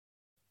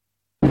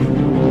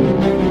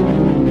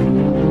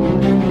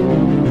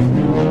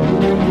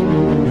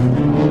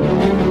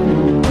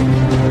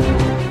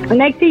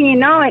next thing you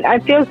know, I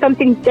feel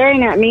something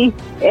staring at me.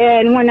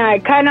 And when I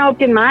kind of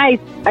opened my eyes,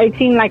 I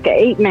seen like an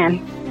ape man.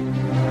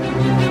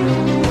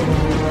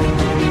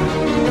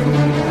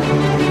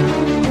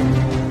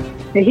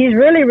 He's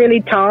really, really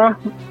tall.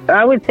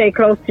 I would say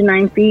close to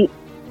 9 feet.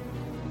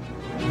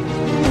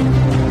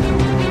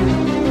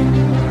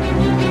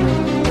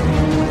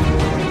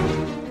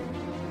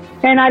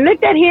 And I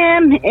looked at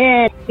him,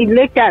 and he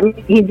looked at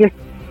me. He just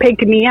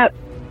picked me up.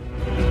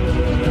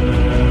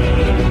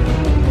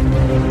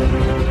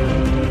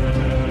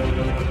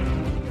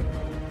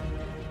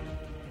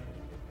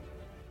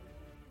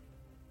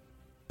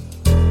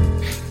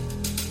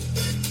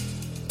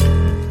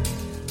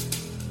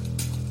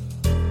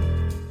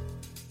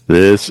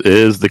 This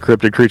is the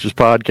Cryptid Creatures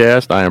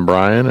Podcast. I am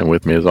Brian, and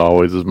with me as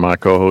always is my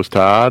co-host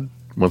Todd.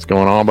 What's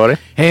going on, buddy?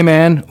 Hey,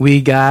 man.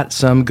 We got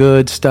some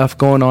good stuff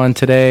going on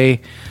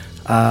today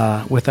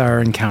with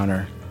our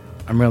encounter.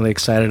 I'm really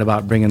excited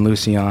about bringing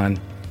Lucy on.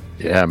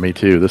 Yeah, me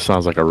too. This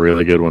sounds like a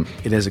really good one.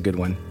 It is a good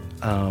one.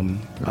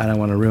 I don't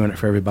want to ruin it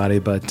for everybody,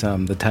 but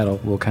the title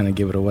will kind of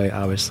give it away,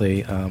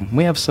 obviously.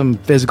 We have some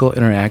physical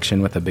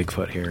interaction with a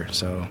Bigfoot here,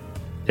 so...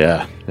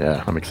 Yeah,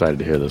 I'm excited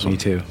to hear this one. Me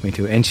too.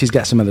 And she's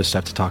got some other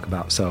stuff to talk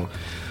about, so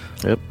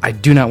yep. I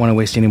do not want to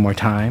waste any more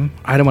time.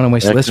 I don't want to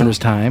waste the listeners'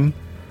 time.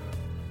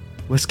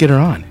 Let's get her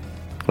on.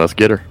 Let's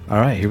get her. All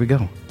right, here we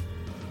go.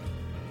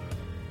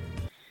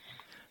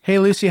 Hey,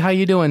 Lucy, how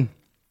you doing?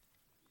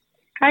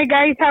 Hi,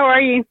 guys. How are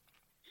you?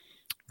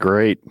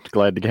 Great.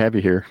 Glad to have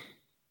you here.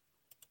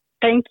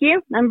 Thank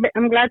you.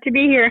 I'm glad to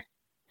be here.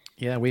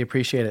 Yeah, we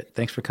appreciate it.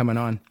 Thanks for coming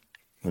on.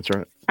 That's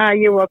right.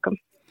 You're welcome.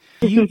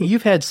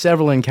 You've had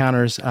several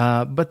encounters,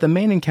 but the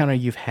main encounter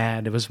you've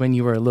had was when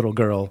you were a little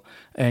girl,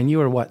 and you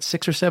were, what,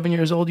 6 or 7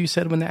 years old, you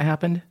said, when that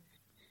happened?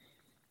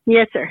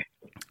 Yes, sir.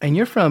 And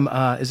you're from,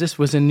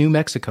 was in New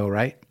Mexico,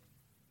 right?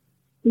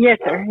 Yes,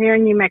 sir. Here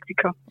in New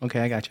Mexico.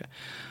 Okay, I gotcha.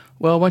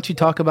 Well, why don't you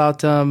talk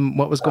about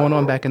what was going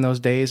on back in those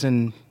days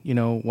and, you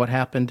know, what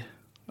happened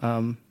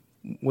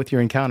with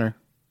your encounter?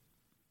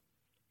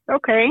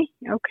 Okay.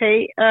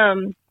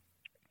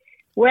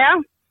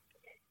 Well...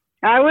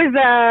 I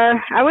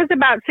was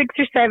about 6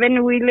 or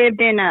 7. We lived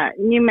in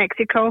New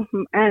Mexico,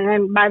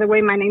 and by the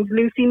way, my name's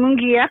Lucy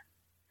Munguia,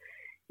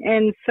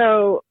 and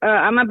so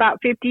I'm about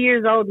 50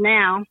 years old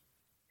now,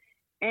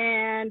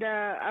 and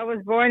I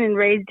was born and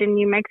raised in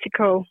New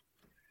Mexico.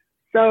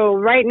 So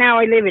right now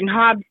I live in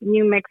Hobbs,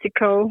 New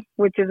Mexico,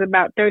 which is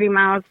about 30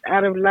 miles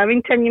out of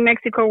Lovington, New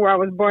Mexico, where I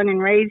was born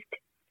and raised.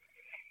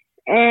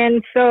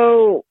 And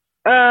so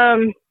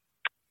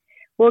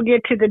we'll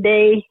get to the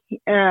day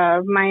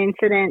of my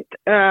incident.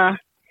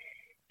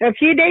 A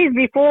few days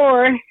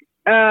before,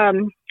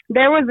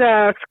 there was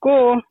a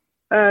school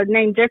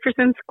named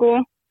Jefferson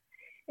School,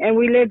 and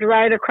we lived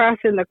right across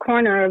in the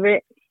corner of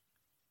it.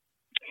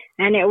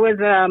 And it was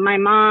my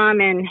mom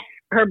and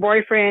her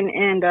boyfriend,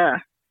 and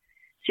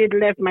she'd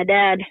left my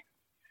dad.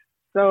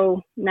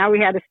 So now we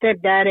had a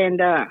stepdad,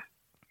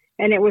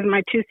 and it was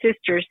my 2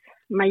 sisters,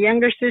 my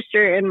younger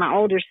sister and my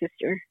older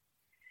sister.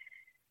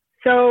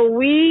 So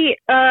we,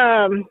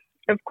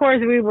 of course,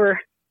 we were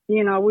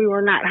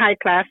not high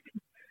class,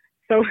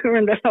 so we were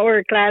in the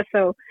lower class.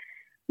 So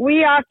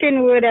we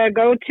often would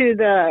go to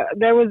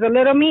there was a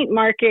little meat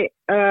market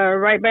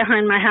right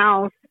behind my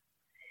house.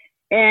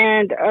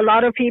 And a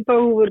lot of people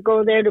who would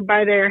go there to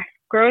buy their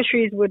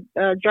groceries would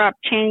drop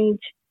change.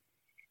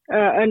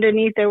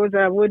 Underneath there was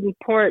a wooden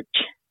porch.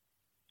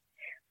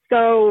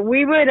 So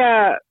we would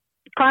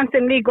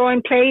constantly go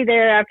and play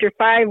there after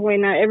 5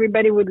 when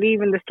everybody would leave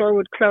and the store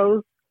would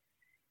close.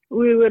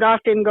 We would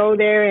often go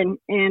there and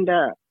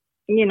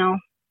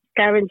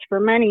scavenge for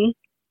money.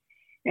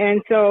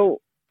 And so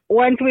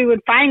once we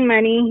would find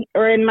money,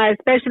 or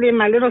especially in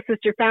my little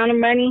sister found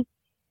money,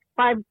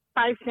 5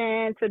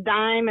 cents, a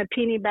dime, a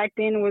penny back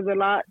then was a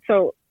lot.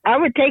 So I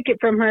would take it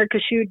from her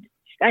because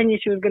I knew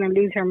she was going to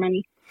lose her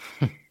money.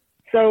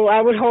 So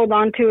I would hold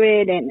on to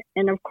it.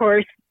 And of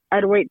course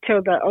I'd wait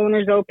till the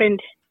owners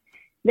opened.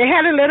 They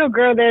had a little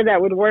girl there that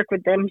would work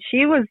with them.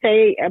 She was,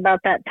 say, about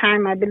that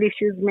time, I believe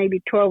she was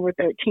maybe 12 or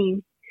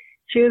 13.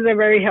 She was a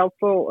very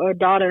helpful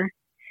daughter.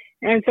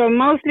 And so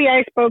mostly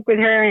I spoke with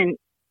her,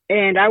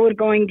 and I would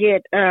go and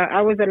get,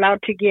 I was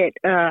allowed to get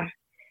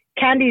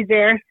candies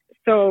there.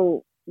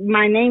 So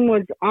my name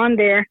was on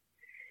there.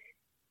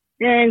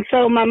 And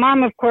so my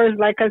mom, of course,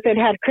 like I said,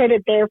 had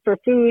credit there for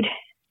food,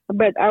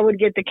 but I would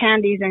get the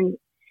candies, and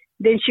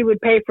then she would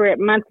pay for it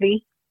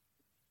monthly.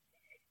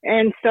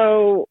 And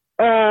so...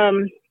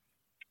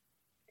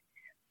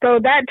 So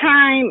that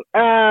time,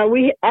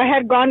 I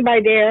had gone by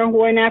there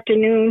one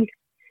afternoon.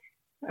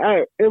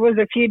 It was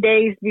a few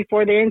days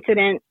before the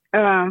incident.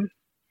 I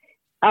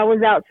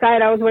was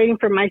outside. I was waiting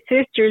for my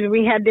sisters.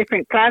 We had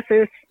different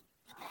classes,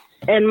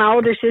 and my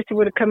older sister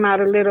would come out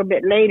a little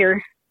bit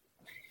later,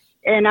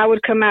 and I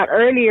would come out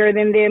earlier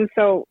than them.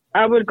 So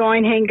I would go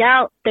and hang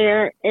out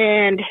there,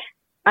 and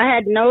I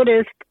had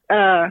noticed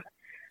the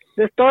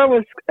store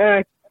was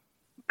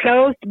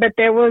closed, but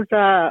there was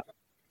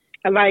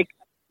like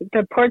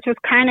the porch was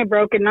kind of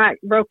broken, not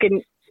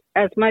broken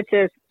as much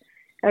as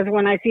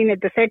when I seen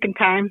it the second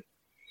time.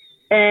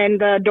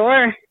 and the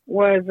door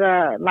was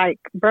like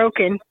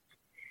broken.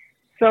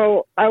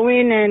 So I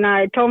went and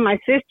I told my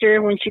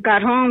sister when she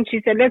got home, she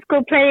said, let's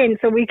go play and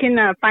so we can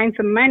find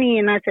some money.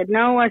 And I said,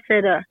 no, I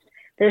said,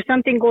 there's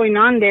something going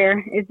on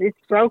there. It's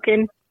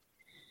broken.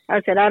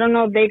 I said, I don't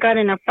know if they got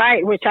in a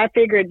fight, which I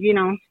figured, you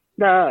know,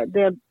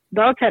 the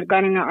adults had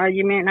gotten in an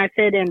argument. And I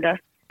said,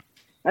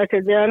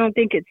 I don't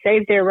think it's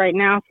safe there right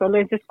now. So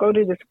let's just go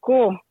to the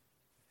school.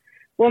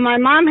 Well, my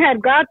mom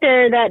had got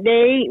there that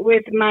day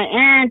with my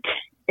aunt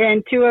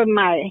and two of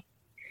my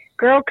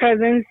girl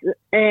cousins,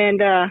 and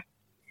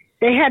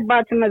they had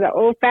bought some of the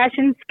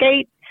old-fashioned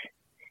skates.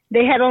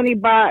 They had only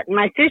bought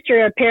my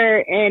sister a pair,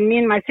 and me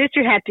and my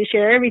sister had to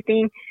share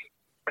everything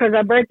because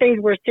our birthdays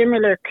were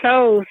similar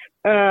close.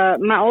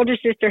 My older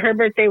sister, her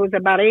birthday was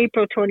about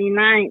April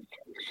 29th.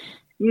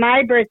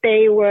 My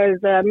birthday was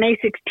May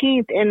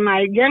 16th, and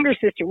my younger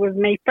sister was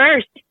May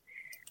 1st.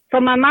 So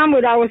my mom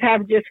would always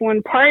have just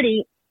one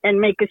party and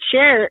make us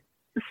share.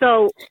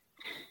 So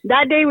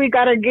that day we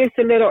got our gifts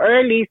a little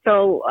early,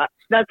 so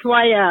that's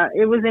why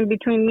it was in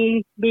between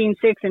me being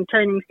 6 and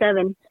turning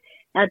 7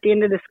 at the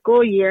end of the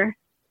school year.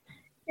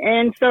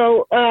 And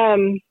so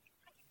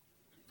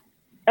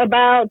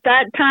about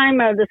that time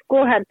the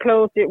school had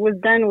closed. It was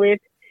done with.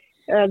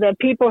 The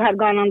people had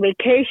gone on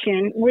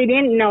vacation. We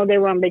didn't know they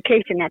were on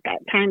vacation at that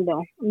time,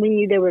 though. We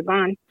knew they were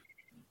gone.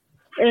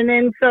 And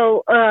then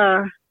so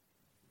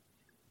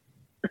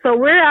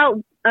we're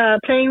out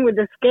playing with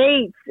the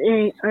skates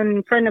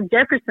in front of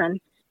Jefferson.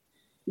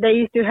 They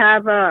used to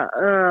have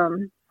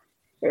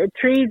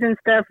trees and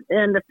stuff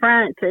in the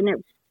front, and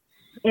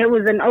it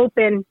was an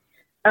open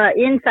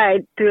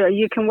inside.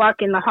 You can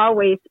walk in the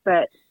hallways,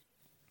 but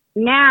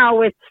now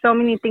with so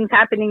many things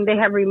happening, they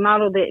have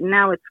remodeled it, and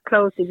now it's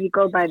closed. If you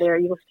go by there,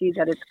 you'll see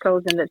that it's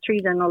closed and the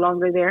trees are no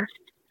longer there.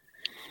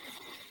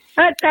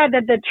 I'm sad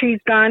that the tree's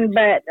gone,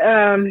 but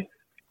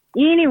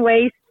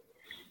anyways,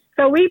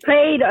 so we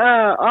played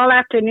all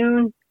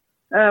afternoon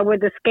with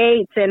the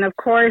skates, and of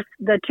course,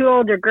 the two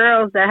older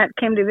girls that had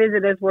came to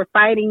visit us were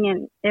fighting,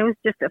 and it was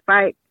just a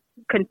fight,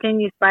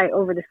 continuous fight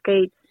over the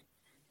skates.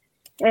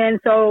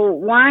 And so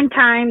one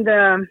time,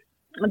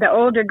 the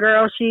older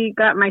girl, she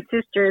got my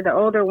sister, the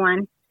older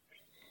one,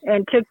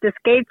 and took the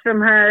skates from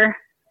her,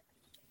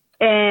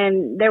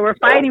 and they were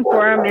fighting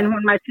for them. And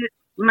when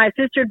my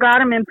sister got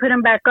them and put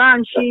them back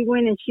on, she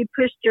went and she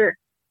pushed her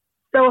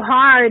so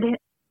hard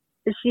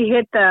that she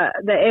hit the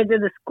edge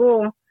of the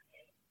school,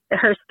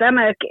 her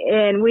stomach,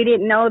 and we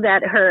didn't know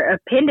that her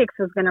appendix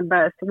was going to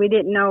bust. We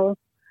didn't know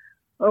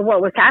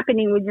what was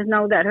happening. We just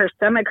know that her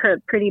stomach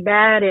hurt pretty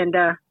bad, and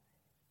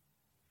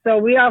so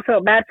we all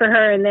felt bad for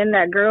her. And then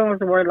that girls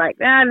were like,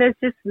 let's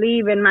just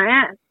leave. And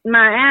my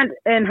aunt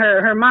and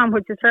her mom,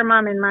 which is her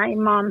mom and my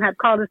mom, had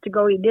called us to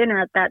go eat dinner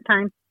at that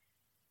time.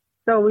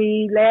 So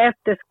we left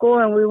the school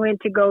and we went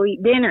to go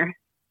eat dinner.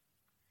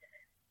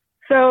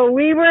 So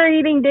we were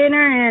eating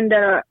dinner, and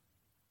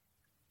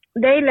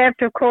they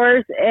left, of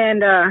course.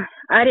 And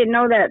I didn't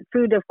know that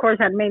food, of course,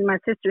 had made my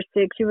sister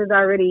sick. She was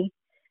already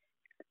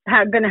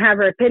going to have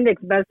her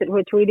appendix busted,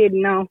 which we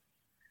didn't know.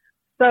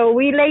 So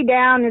we lay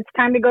down. It's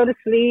time to go to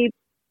sleep.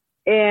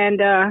 And,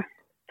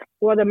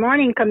 the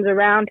morning comes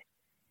around.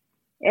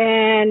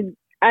 And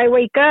I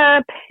wake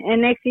up,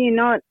 and next thing you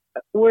know,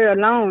 we're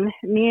alone,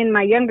 me and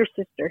my younger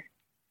sister.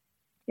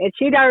 And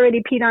she'd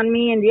already peed on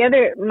me, and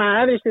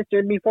my other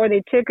sister, before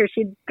they took her,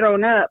 she'd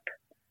thrown up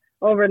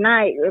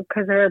overnight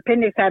because her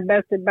appendix had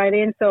busted by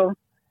then. So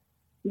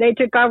they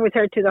took off with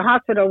her to the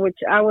hospital, which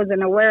I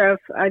wasn't aware of.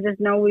 I just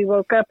know we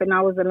woke up and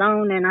I was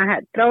alone, and I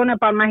had thrown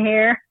up on my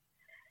hair.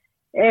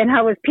 And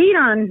I was peed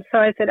on, so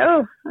I said,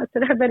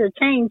 I better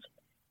change.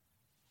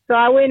 So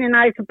I went and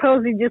I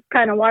supposedly just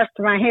kind of washed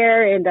my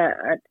hair, and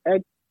I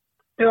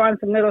threw on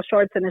some little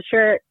shorts and a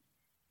shirt.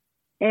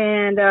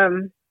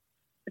 And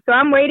so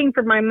I'm waiting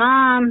for my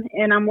mom,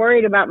 and I'm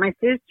worried about my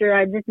sister.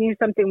 I just knew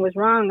something was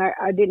wrong.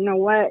 I didn't know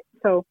what.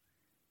 So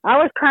I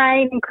was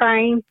crying and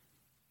crying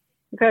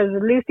because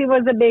Lucy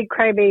was a big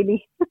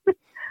crybaby.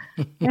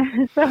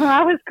 So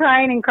I was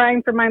crying and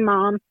crying for my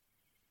mom.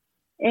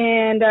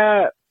 And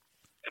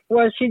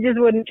she just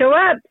wouldn't show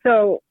up.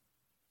 So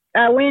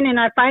I went and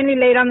I finally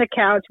laid on the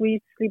couch. We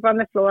used to sleep on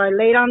the floor. I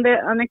laid on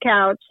the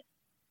couch,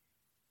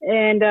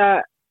 and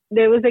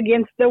it was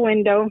against the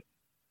window.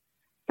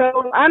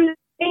 So I'm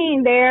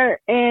sitting there,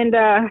 and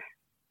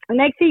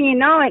next thing you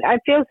know, I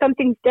feel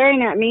something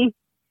staring at me.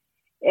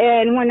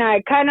 And when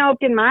I kind of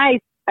opened my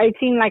eyes, I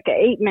seen like an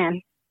ape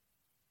man,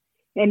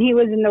 and he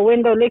was in the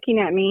window looking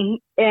at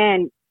me.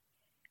 And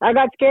I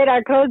got scared.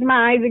 I closed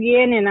my eyes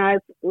again, and I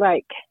was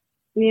like,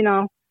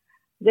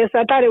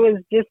 I thought it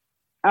was just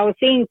I was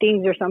seeing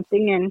things or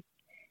something. And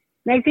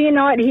next thing you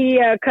know, he's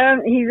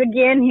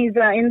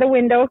in the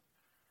window,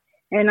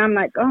 and I'm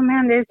like, oh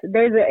man, there's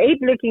an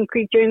ape-looking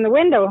creature in the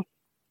window.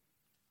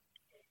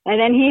 And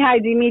then he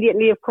hides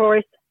immediately, of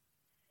course.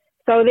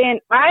 So then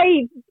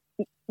I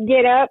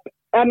get up.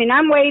 I mean,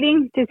 I'm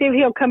waiting to see if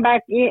he'll come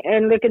back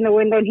and look in the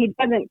window, and he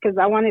doesn't, because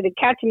I wanted to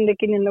catch him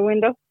looking in the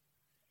window.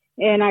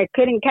 and I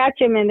couldn't catch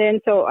him. And then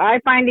so I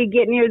finally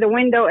get near the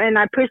window and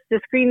I pushed the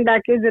screen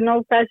back. It was an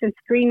old-fashioned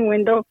screen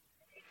window.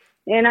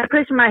 And I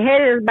pushed my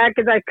head as back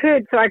as I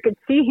could so I could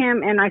see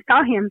him, and I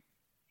saw him.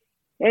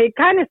 It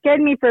kind of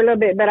scared me for a little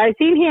bit, but I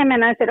seen him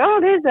and I said, oh,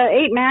 there's the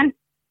 8-man.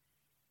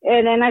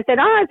 And then I said,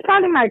 oh, it's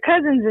probably my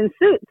cousins in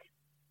suits.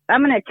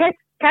 I'm going to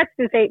catch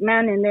this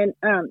 8-man, and then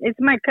it's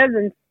my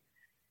cousins.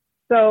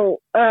 So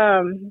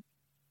I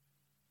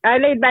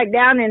laid back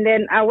down, and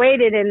then I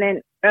waited, and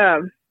then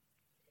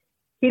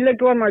he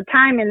looked one more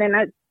time, and then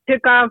I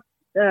took off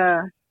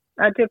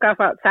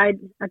outside.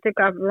 I took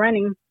off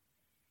running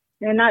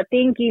and not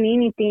thinking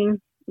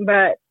anything,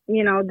 but,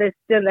 you know, that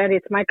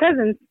it's my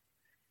cousins.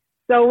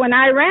 So when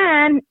I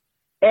ran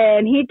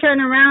and he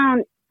turned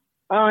around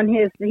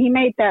he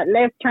made that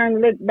left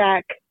turn, look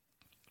back,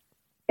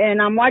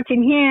 and I'm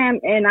watching him,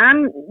 and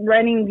I'm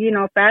running, you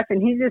know, fast,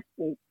 and he's just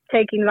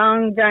taking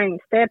long,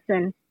 giant steps,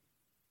 and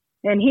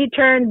he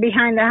turned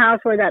behind the house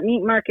where that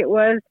meat market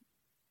was,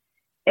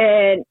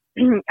 and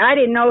I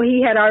didn't know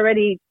he had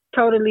already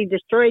totally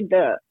destroyed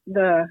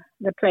the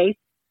place.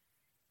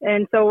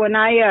 And so when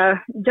I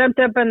jumped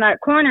up on that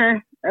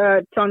corner,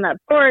 on that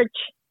porch,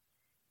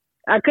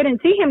 I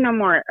couldn't see him no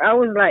more. I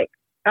was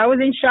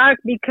in shock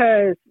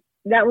because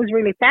that was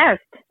really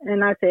fast.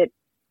 And I said,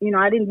 you know,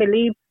 I didn't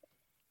believe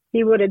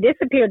he would have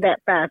disappeared that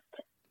fast.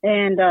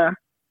 And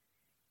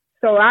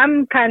so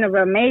I'm kind of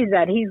amazed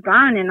that he's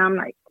gone. And I'm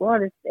like, well,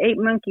 there's 8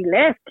 monkey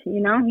left,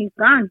 you know, he's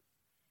gone.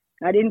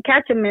 I didn't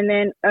catch him. And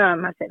then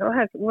I said, oh,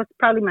 what's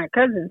probably my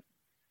cousins.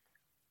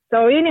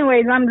 So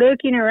anyways, I'm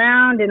looking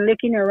around, and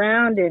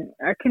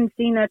I couldn't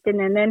see nothing.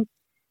 And then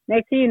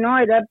next thing you know,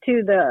 it's up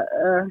to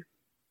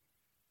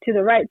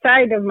the right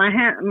side of my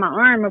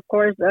arm, of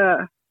course.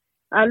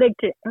 I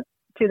looked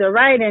to the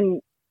right,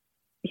 and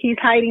he's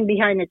hiding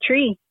behind a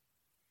tree.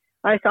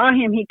 I saw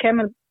him. He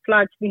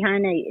camouflaged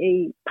behind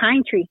a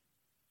pine tree.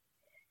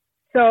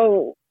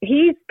 So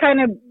he's kind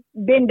of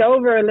bent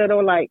over a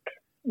little, like,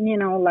 you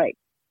know, like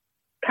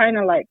kind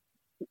of like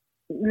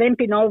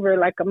limping over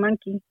like a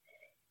monkey.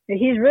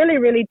 He's really,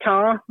 really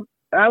tall.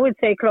 I would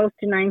say close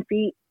to 9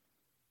 feet.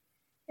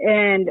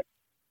 And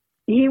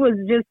he was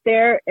just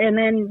there. And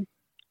then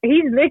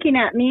he's looking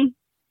at me.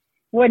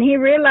 When he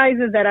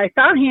realizes that I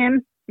saw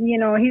him, you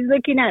know, he's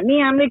looking at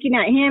me. I'm looking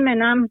at him,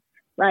 and I'm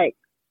like,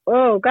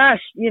 oh,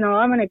 gosh, you know,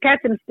 I'm going to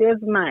catch him still.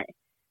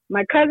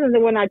 My cousins.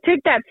 And when I took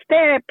that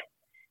step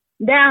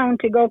down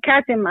to go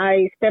catch him,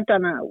 I stepped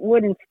on a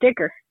wooden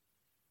sticker.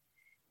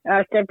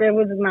 It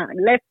was my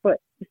left foot.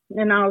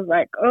 And I was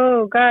like,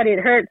 oh, God, it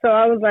hurt. So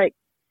I was like,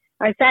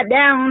 I sat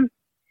down,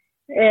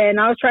 and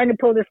I was trying to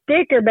pull the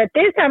sticker. But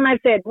this time I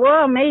said,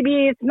 well,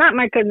 maybe it's not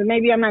my cousin.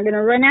 Maybe I'm not going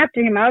to run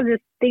after him.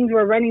 Things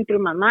were running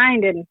through my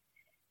mind. And,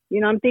 you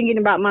know, I'm thinking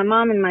about my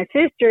mom and my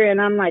sister.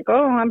 And I'm like,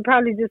 oh, I'm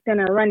probably just going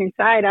to run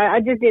inside. I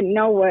just didn't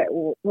know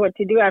what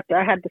to do after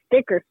I had the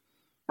sticker.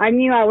 I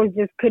knew I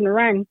couldn't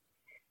run.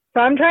 So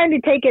I'm trying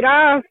to take it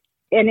off,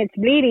 and it's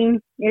bleeding.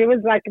 It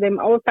was like them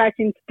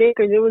old-fashioned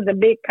stickers. It was a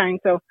big kind.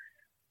 So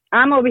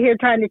I'm over here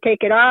trying to take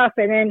it off,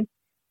 and then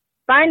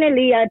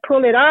finally I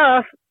pull it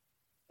off,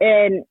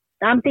 and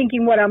I'm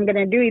thinking what I'm going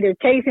to do, either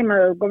chase him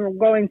or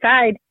go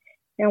inside.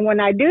 And when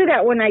I do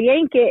that, when I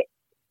yank it,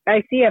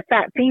 I see a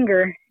fat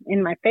finger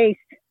in my face.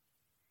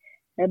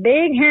 A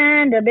big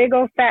hand, a big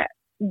old fat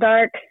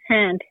dark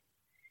hand.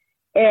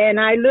 And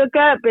I look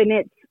up, and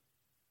it's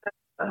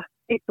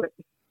Bigfoot.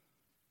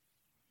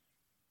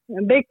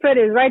 And Bigfoot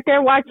is right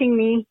there watching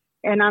me,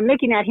 and I'm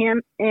looking at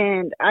him,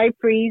 and I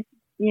freeze.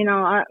 You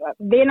know,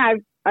 then I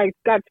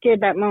got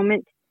scared that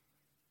moment.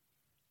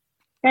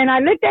 And I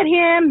looked at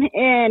him,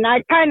 and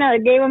I kind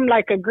of gave him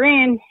like a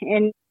grin,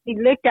 and he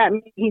looked at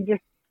me. He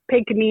just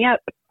picked me up.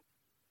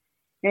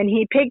 And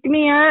he picked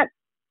me up.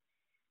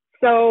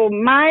 So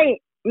my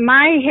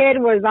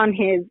head was on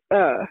his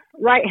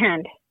right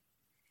hand.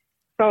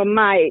 So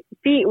my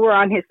feet were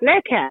on his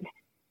left hand.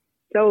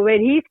 So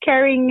when he's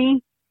carrying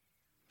me,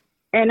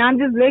 and I'm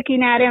just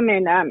looking at him,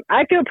 and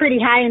I feel pretty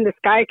high in the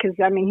sky because,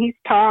 I mean, he's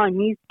tall,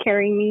 and he's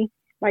carrying me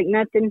like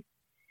nothing.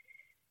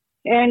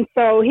 And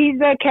so he's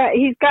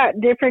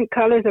got different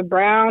colors of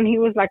brown. He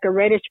was like a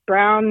reddish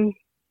brown,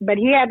 but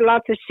he had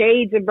lots of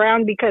shades of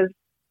brown because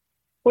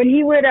when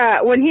he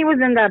was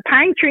in the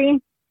pine tree,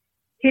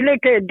 he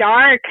looked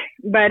dark,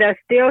 but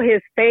still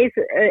his face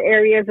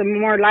areas are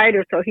more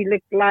lighter. So he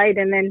looked light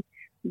and then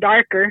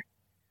darker.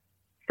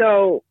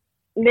 So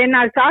then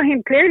I saw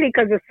him clearly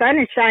because the sun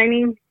is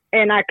shining,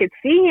 and I could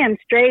see him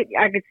straight.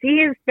 I could see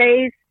his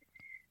face.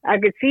 I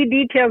could see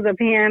details of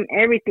him,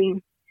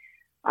 everything.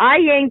 I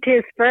yanked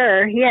his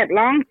fur. He had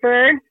long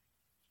fur,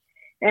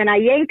 and I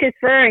yanked his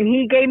fur, and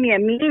he gave me a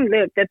mean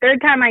look. The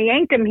third time I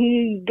yanked him,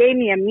 he gave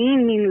me a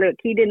mean look.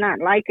 He did not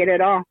like it at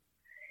all.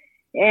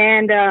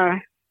 And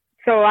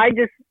so I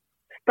just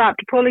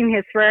stopped pulling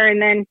his fur,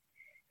 and then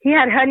he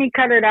had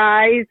honey-colored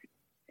eyes.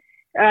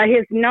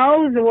 His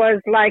nose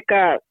was like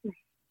a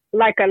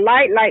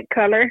light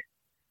color.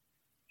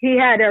 He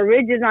had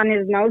ridges on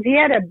his nose. He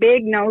had a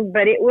big nose,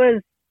 but it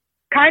was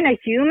kind of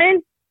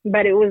human,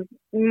 but it was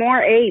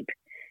more ape.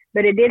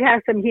 but it did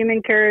have some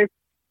human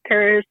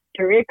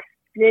characteristics.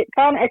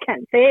 I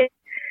can't say it,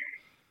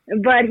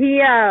 but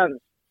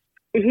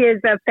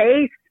his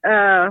face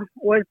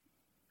was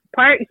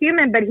part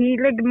human, but he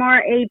looked more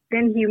ape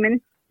than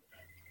human.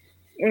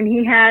 And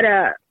he had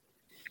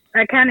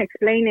I can't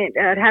explain it.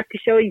 I'd have to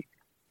show you.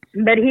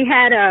 But he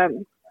had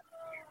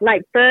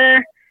like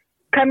fur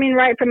coming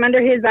right from under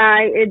his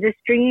eye. It just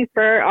stringy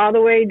fur all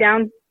the way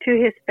down to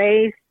his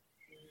face.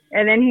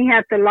 And then he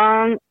had the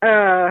long,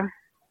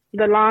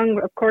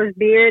 of course,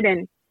 beard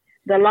and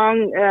the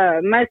long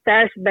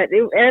mustache. But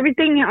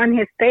everything on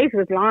his face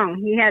was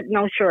long. He had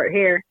no short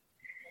hair.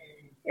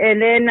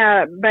 And then,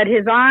 but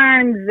his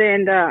arms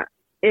and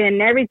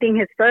everything,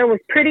 his fur was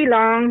pretty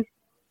long.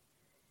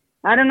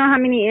 I don't know how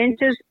many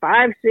inches,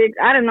 5, 6.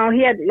 I don't know.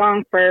 He had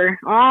long fur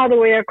all the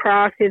way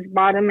across his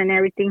bottom and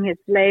everything, his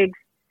legs.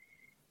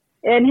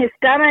 And his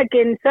stomach,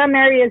 in some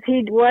areas,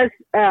 he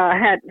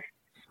had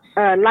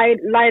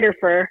lighter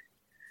fur.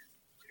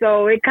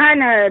 So it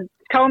kind of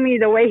told me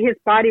the way his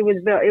body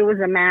was built, it was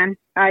a man.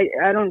 I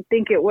don't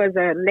think it was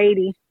a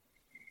lady.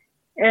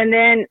 And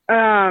then,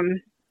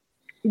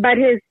 but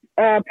his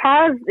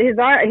paws, his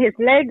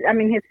legs,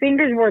 his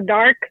fingers were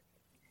dark.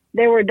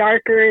 They were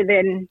darker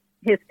than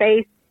his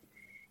face.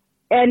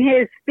 And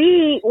his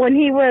feet, when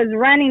he was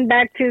running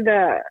back to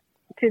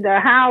the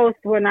house,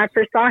 when I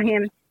first saw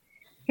him,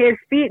 his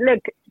feet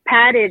looked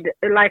padded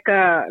like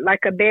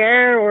a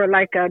bear or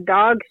like a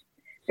dog.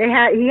 He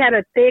had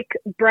a thick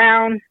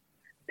brown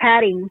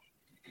padding.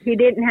 He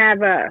didn't have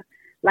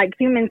like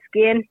human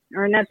skin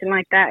or nothing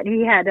like that.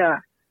 He had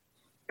a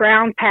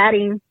brown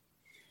padding.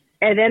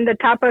 And then the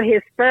top of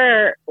his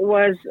fur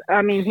was,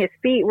 his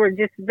feet were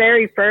just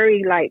very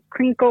furry, like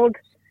crinkled,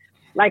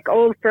 like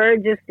old fur,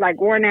 just like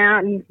worn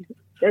out, and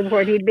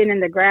where he'd been in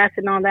the grass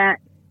and all that.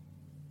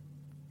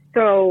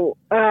 So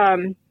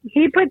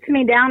he puts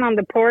me down on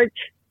the porch,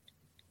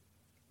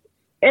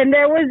 and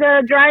there was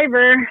a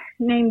driver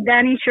named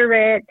Danny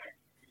Charette.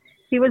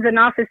 He was an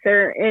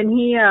officer, and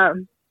he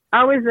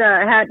always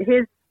had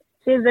his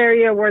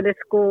area were the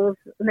schools.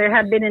 There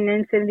had been an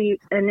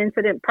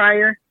incident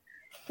prior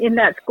in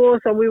that school,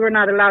 so we were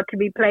not allowed to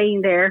be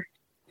playing there.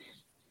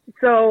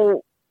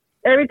 So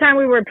every time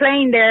we were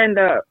playing there and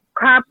the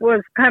cop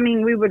was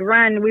coming, we would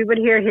run. We would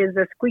hear his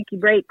squeaky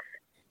brakes.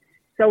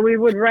 So we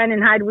would run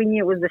and hide. We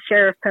knew it was the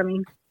sheriff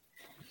coming.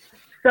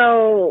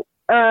 So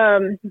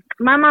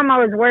my mom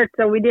always worked,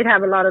 so we did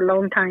have a lot of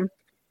alone time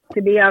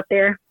to be out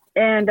there.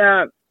 And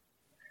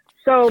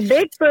so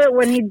Bigfoot,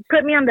 when he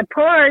put me on the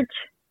porch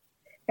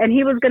and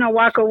he was going to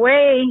walk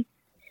away,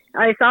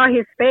 I saw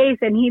his face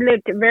and he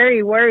looked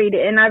very worried.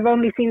 And I've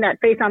only seen that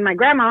face on my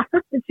grandma.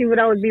 She would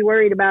always be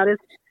worried about us.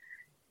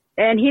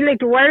 And he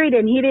looked worried,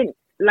 and he didn't,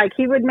 like,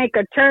 he would make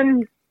a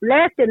turn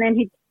left and then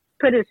he'd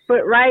put his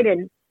foot right,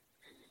 and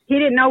he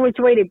didn't know which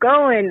way to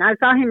go. And I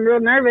saw him real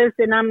nervous,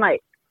 and I'm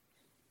like,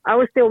 I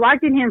was still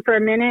watching him for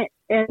a minute.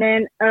 And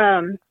then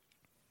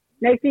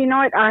next thing you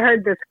know it, I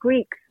heard the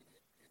squeaks.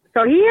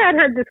 So he had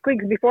heard the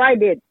squeaks before I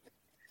did.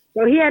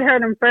 So he had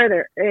heard them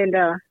further. And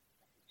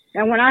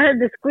when I heard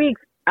the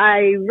squeaks,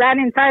 I ran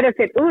inside. I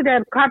said, ooh,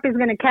 that cop is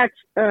going to catch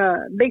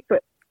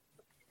Bigfoot.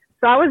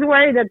 So I was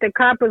worried that the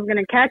cop was going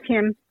to catch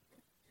him.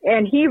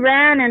 And he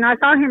ran, and I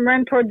saw him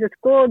run towards the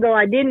school, though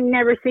I didn't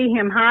never see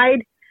him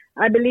hide.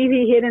 I believe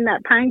he hid in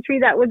that pine tree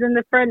that was in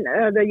the front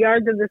of the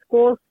yards of the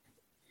school.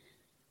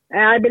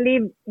 And I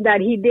believe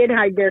that he did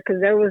hide there because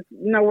there was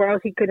nowhere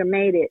else he could have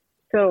made it.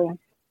 So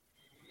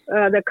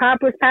the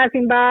cop was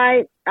passing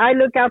by. I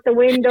looked out the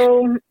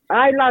window.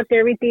 I locked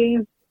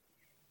everything.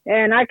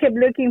 And I kept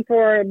looking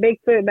for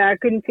Bigfoot, but I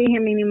couldn't see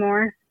him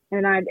anymore.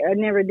 And I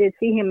never did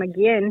see him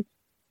again.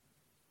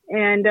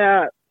 And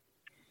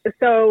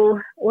so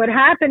what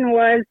happened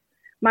was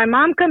my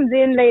mom comes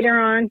in later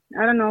on.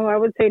 I don't know, I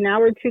would say an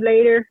hour or two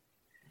later.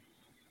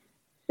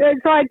 And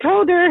so I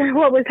told her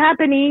what was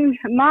happening.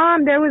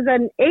 Mom, there was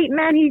an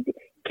 8-man. He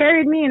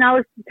carried me, and I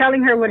was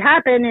telling her what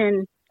happened.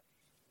 And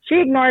she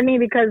ignored me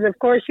because, of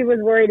course, she was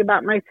worried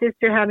about my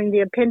sister having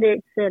the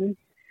appendix, and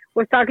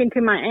was talking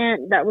to my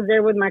aunt that was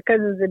there with my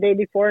cousins the day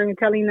before and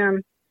telling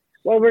them,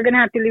 well, we're going to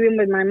have to leave him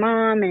with my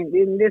mom and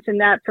this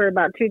and that for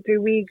about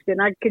 2-3 weeks. And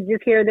I could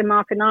just hear them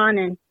off and on.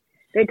 And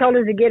they told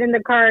us to get in the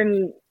car,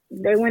 and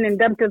they went and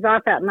dumped us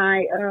off at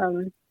my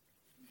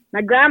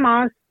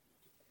grandma's.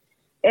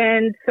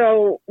 And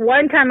so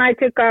one time I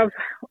took off,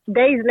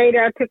 days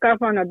later, I took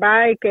off on a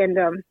bike,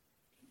 and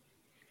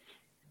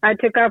I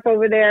took off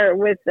over there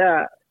with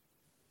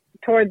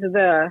towards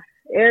the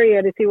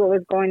area to see what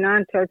was going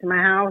on towards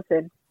my house.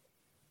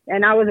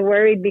 And I was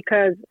worried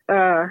because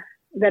the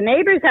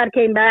neighbors had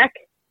came back,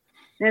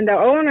 and the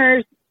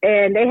owners,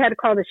 and they had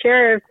called the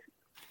sheriff.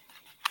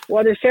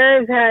 Well, the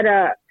sheriffs had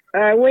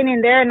went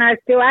in there, and I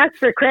still asked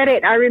for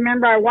credit. I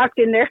remember I walked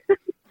in there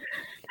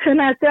and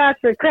I still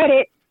asked for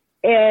credit.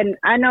 And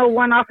I know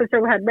one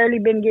officer had barely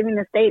been giving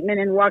a statement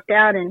and walked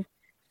out, and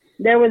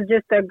there was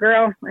just a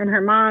girl and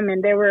her mom,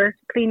 and they were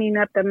cleaning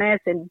up the mess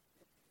and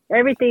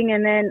everything.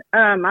 And then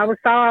I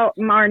saw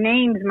our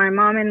names, my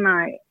mom and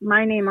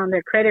my name on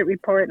their credit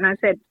report. And I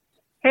said,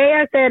 hey,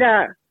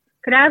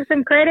 could I have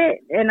some credit?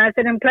 And I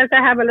said, and plus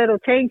I have a little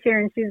change here.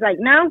 And she's like,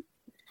 no.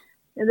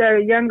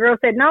 The young girl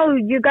said, no,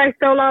 you guys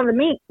stole all the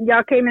meat.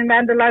 Y'all came and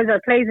vandalized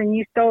our place and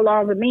you stole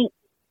all the meat.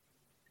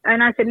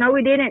 And I said, no,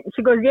 we didn't.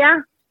 She goes, yeah,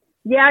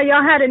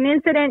 y'all had an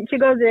incident. She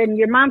goes, and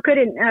your mom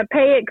couldn't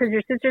pay it because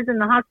your sister's in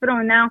the hospital,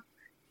 and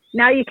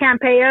now you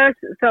can't pay us.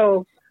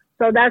 So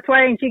that's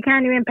why, and she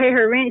can't even pay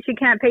her rent. She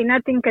can't pay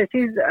nothing because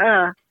she's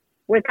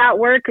without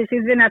work because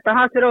she's been at the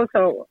hospital.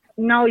 So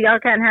no, y'all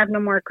can't have no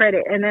more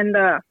credit. And then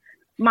the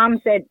mom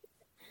said,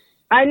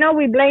 I know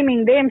we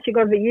blaming them. She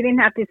goes, but you didn't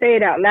have to say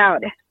it out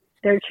loud.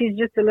 She's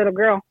just a little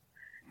girl.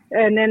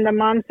 And then the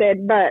mom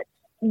said, but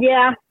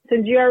yeah,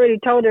 since you already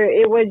told her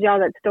it was y'all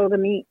that stole the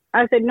meat.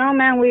 I said, no,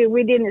 man,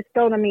 we didn't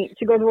steal the meat.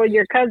 She goes, well,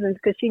 your cousins,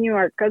 because she knew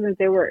our cousins,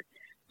 they were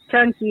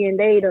chunky and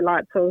they ate a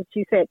lot. So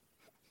she said,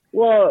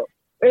 well,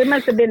 it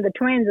must have been the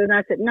twins. And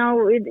I said,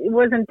 no, it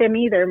wasn't them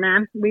either,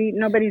 man.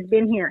 Nobody's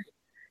been here.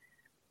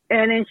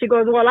 And then she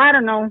goes, well, I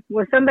don't know.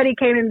 Well, somebody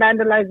came and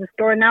vandalized the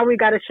store. Now we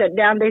got to shut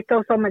down. They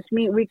stole so much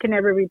meat, we can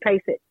never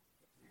replace it.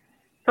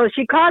 So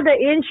she called the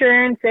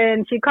insurance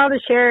and she called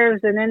the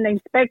sheriffs, and then the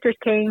inspectors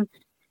came.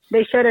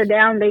 They shut her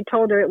down. They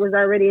told her it was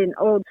already an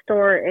old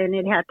store and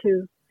it had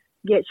to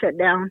get shut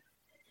down.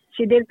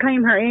 She did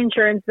claim her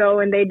insurance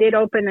though, and they did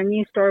open a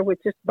new store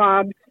with just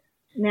Bob's.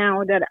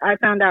 Now that I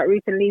found out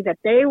recently that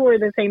they were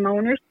the same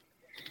owners,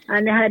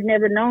 and I had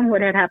never known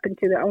what had happened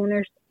to the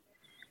owners.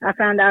 I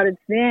found out it's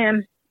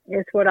them.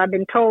 It's what I've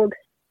been told.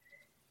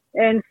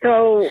 And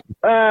so,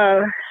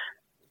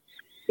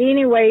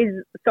 anyways,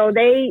 so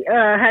they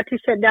had to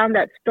shut down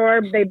that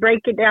store. They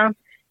break it down.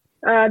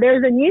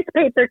 There's a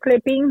newspaper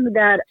clipping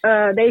that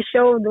they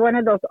showed one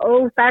of those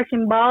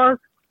old-fashioned balls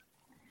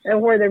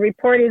where the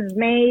report is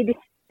made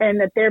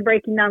and that they're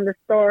breaking down the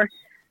store.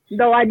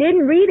 Though I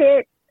didn't read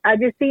it, I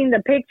just seen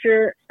the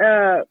picture.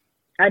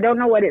 I don't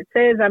know what it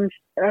says.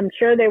 I'm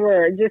sure they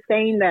were just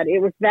saying that it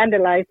was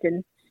vandalized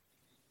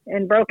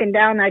and broken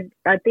down.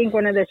 I think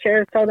one of the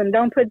sheriffs told them,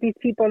 don't put these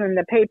people in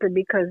the paper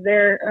because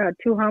they're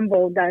too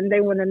humble and they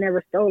would have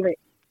never stole it.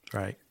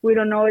 Right. We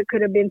don't know. It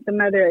could have been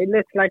some other, it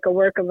looks like a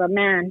work of a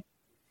man.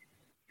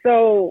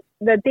 So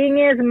the thing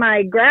is,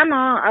 my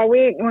grandma,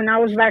 when I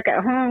was back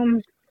at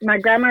home, my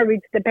grandma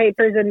reads the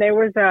papers, and there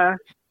was a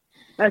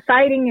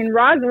sighting in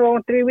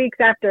Roswell 3 weeks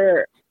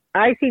after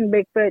I seen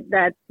Bigfoot,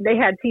 that they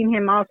had seen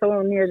him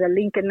also near the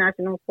Lincoln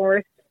National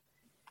Forest.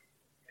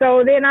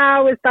 So then I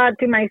always thought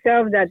to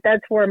myself that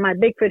that's where my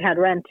Bigfoot had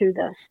ran to,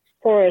 the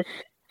forest.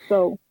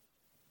 So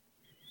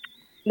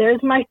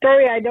there's my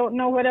story. I don't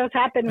know what else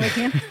happened with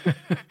him.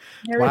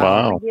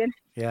 Wow.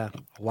 Yeah.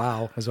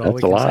 Wow. Is all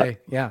That's we can say.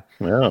 Yeah.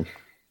 Yeah.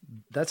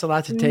 That's a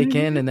lot to take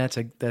in, and that's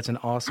an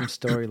awesome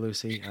story,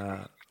 Lucy.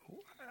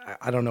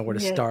 I don't know where to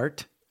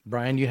start.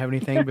 Brian, do you have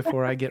anything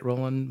before I get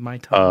rolling my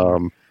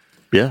tongue?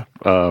 Yeah.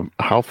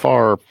 How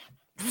far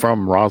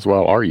from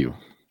Roswell are you,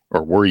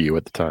 or were you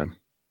at the time?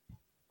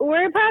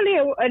 We're probably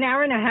an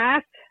hour and a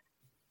half.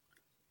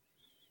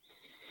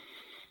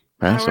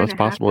 Yeah, so it's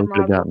possible you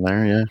could have gotten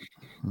there. Yeah.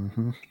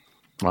 Mm-hmm.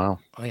 Wow.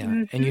 Oh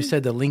yeah, and you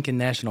said the Lincoln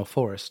National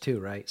Forest too,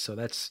 right? So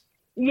that's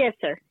yes,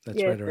 sir.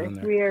 That's right around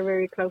there. We are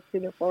very close to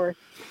the forest.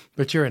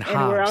 But you're in Hobbs.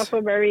 And we're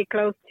also very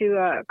close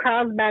to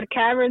Carlsbad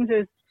Caverns.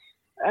 Is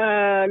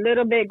a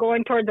little bit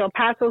going towards El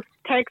Paso,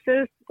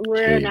 Texas.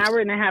 We're an hour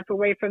and a half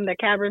away from the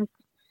caverns.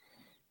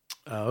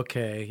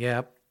 Okay.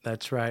 Yep.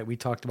 That's right. We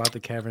talked about the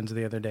caverns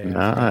the other day.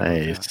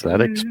 Nice.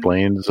 That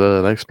explains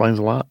a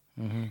lot.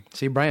 Mm-hmm.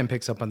 See, Brian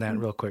picks up on that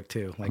real quick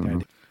too, like I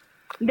do.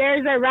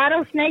 There's a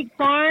rattlesnake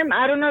farm.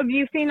 I don't know if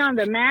you've seen on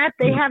the map.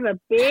 They have a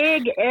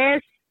big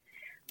S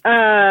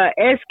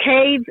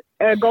cave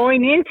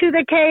going into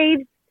the cave.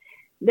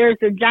 There's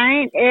a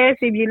giant S.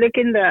 If you look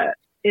in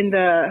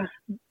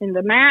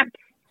the map,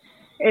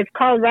 it's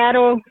called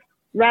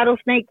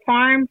Rattlesnake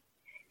Farm,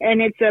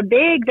 and it's a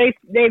big.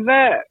 They've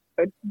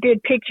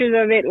did pictures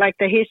of it, like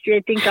the history,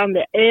 I think, on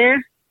the air,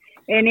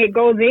 and it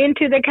goes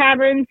into the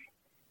caverns,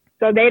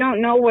 so they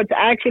don't know what's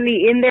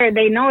actually in there.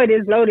 They know it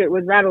is loaded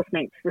with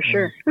rattlesnakes for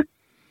sure.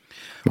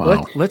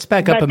 Wow. Let's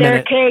back up a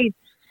minute.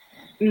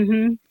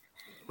 Mm-hmm.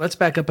 Let's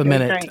back up a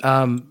minute.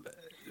 Right.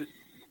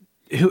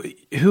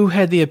 Who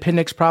had the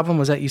appendix problem?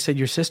 Was that, you said,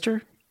 your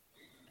sister?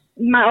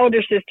 My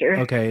older sister.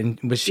 Okay, and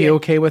was she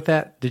okay with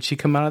that? Did she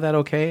come out of that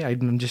okay?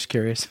 I'm just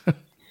curious.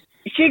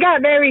 She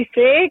got very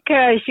sick.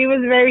 She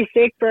was very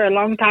sick for a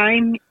long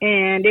time,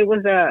 and it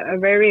was a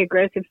very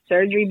aggressive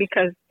surgery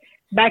because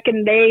back in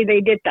the day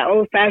they did the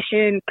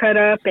old-fashioned cut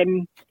up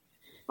and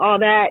all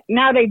that.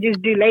 Now they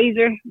just do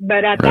laser,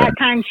 but at that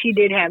time she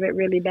did have it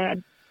really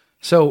bad.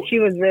 So she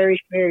was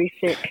very, very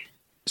sick.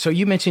 So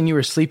you mentioned you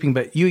were sleeping,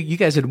 but you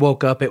guys had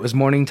woke up. It was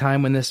morning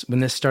time when this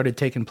started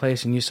taking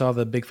place, and you saw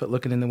the Bigfoot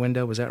looking in the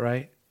window. Was that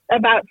right?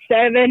 About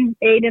 7,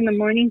 8 in the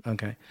morning.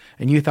 Okay,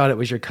 and you thought it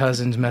was your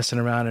cousins messing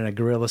around in a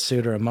gorilla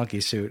suit or a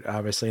monkey suit,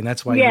 obviously, and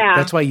that's why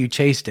you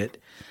chased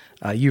it.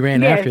 You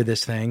ran after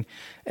this thing.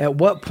 At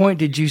what point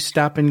did you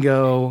stop and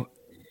go,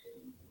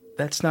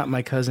 "That's not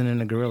my cousin in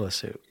a gorilla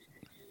suit"?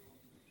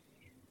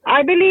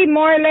 I believe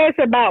more or less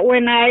about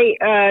when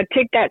I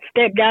took that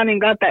step down and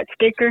got that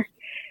sticker.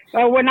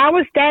 When I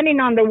was standing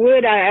on the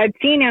wood, I'd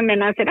seen him,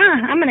 and I said,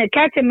 I'm going to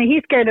catch him, and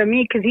he's scared of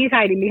me because he's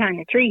hiding behind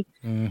a tree.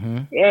 Mm-hmm.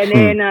 And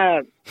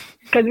then,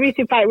 because we used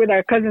to fight with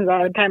our cousins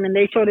all the time, and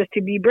they showed us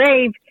to be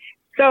brave.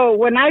 So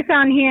when I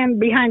found him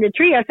behind the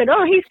tree, I said,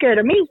 he's scared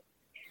of me.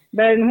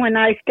 But when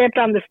I stepped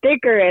on the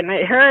sticker and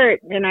it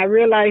hurt, and I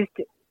realized,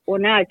 well,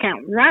 now I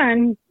can't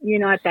run,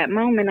 at that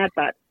moment, I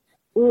thought,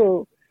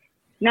 ooh,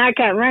 now I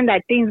can't run.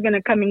 That thing's going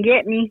to come and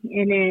get me.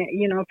 And then,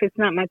 if it's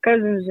not my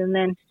cousins, and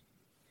then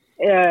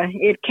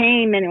it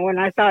came, and when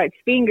I saw its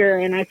finger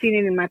and I seen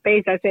it in my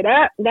face, I said,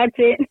 that's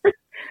it.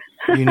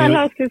 I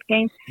lost this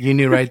game. You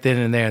knew right then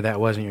and there that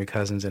wasn't your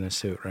cousins in a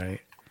suit,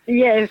 right?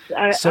 Yes,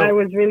 I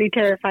was really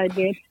terrified,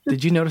 dude.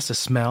 Did you notice a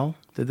smell?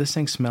 Did this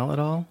thing smell at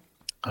all?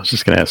 I was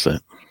just going to ask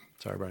that.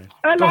 Sorry, Brian.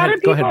 A lot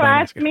of people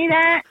ask me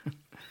that.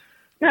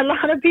 A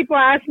lot of people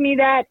ask me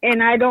that,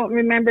 and I don't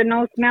remember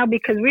no smell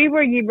because we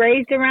were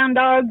raised around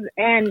dogs,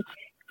 and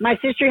my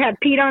sister had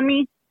peed on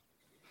me.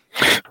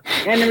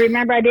 And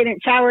remember, I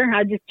didn't shower.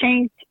 I just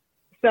changed.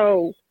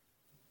 So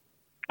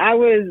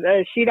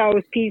she'd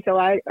always pee, so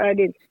I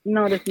didn't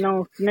notice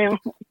no smell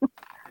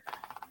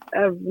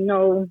of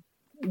no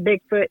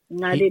Bigfoot,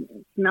 and I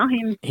didn't smell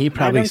him. He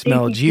probably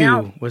smelled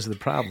you was the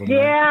problem.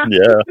 Yeah.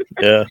 Right?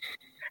 Yeah.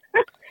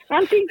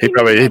 I'm thinking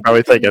he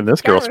probably thinking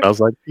this girl smells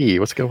like pee.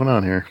 What's going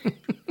on here?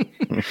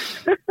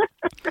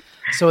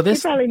 So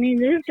this girl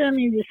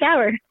needs a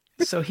shower.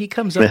 So he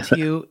comes up to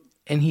you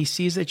and he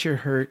sees that you're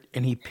hurt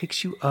and he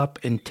picks you up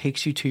and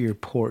takes you to your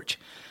porch.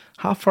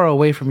 How far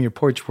away from your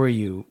porch were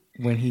you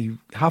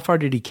how far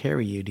did he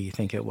carry you, do you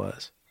think it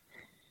was?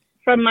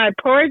 From my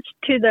porch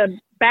to the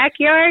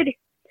backyard,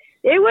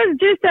 it was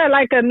just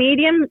like a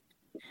medium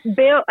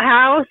built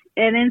house,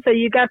 and then so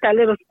you got that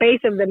little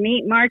space of the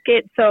meat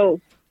market.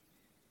 So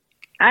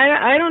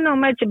I don't know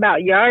much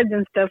about yards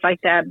and stuff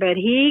like that, but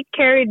he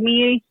carried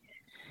me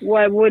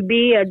what would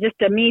be just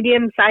a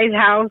medium-sized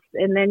house,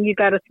 and then you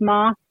got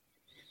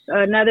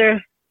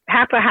another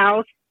half a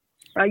house,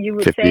 you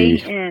would 50,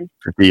 say, and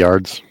 50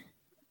 yards.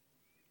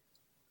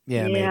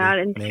 Yeah, maybe.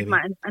 To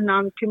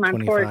my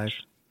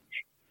porch.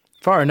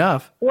 Far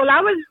enough. Well,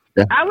 I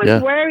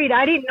was worried.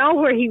 I didn't know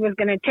where he was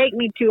going to take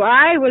me to.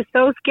 I was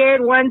so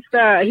scared once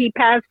he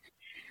passed,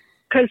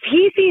 because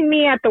he seen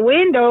me at the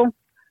window.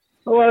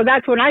 Well,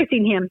 that's when I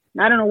seen him.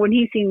 I don't know when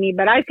he seen me,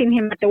 but I seen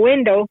him at the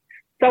window.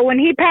 So when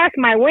he passed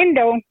my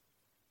window,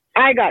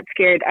 I got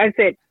scared. I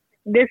said,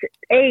 this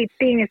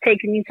thing is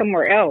taking me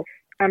somewhere else.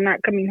 I'm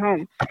not coming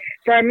home.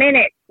 For a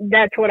minute,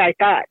 that's what I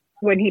thought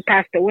when he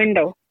passed the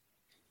window.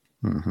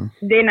 Mm-hmm.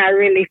 Then I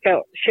really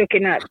felt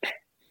shooken up.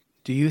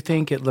 Do you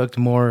think it looked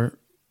more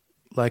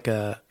like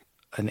an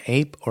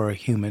ape or a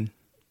human?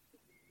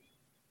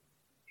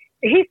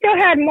 He still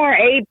had more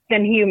ape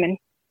than human.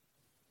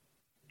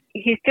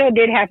 He still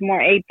did have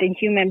more ape than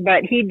human,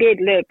 but he did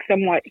look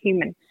somewhat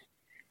human.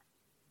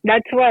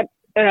 That's what,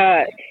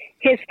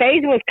 his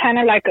face was kind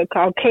of like a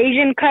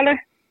Caucasian color.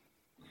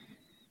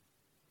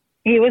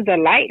 He was a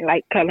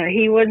light color.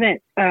 He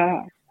wasn't,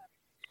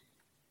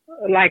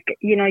 like,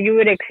 you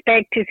would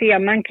expect to see a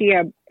monkey,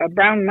 a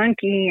brown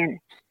monkey, and,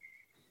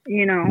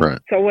 Right.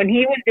 So when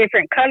he was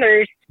different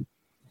colors,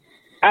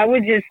 I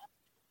was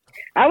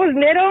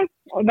little,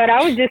 but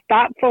I was just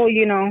thoughtful,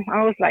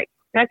 I was like,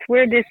 that's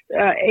where this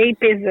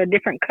ape is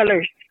different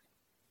colors.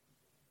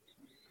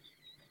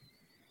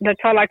 That's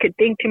all I could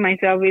think to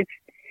myself.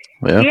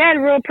 He had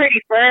real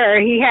pretty fur.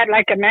 He had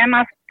like a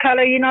mammoth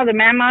color, the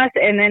mammoth,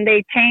 and then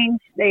they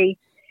changed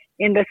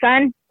in the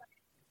sun.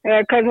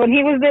 Because when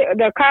he was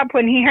the cop,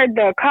 when he heard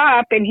the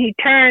cop and he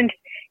turned,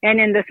 and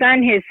in the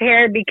sun his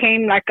hair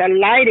became like a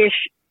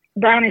lightish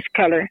brownish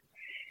color.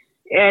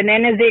 And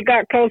then as they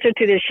got closer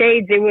to the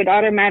shades, it would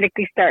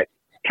automatically start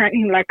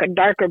turning like a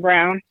darker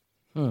brown.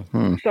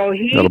 Mm-hmm. So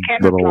he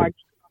camouflaged.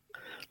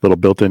 Little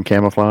built-in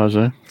camouflage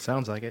there.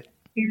 Sounds like it.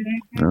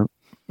 Mm-hmm. Yeah.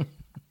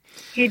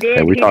 He did.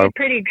 Yeah, he did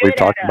pretty good. We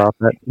talked about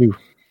that too.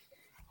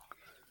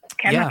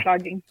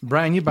 Camouflaging. Yeah.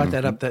 Brian, you brought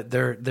that up, that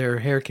their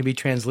hair can be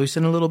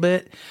translucent a little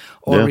bit,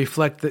 or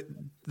reflect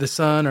the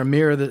sun, or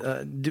mirror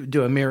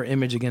do a mirror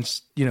image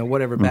against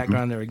whatever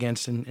background they're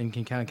against, and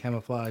can kind of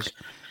camouflage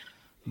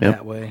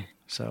that way.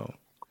 So,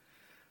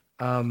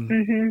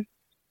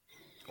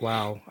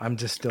 wow, I'm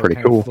just still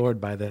kind of floored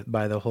by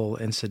the whole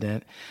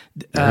incident.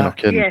 No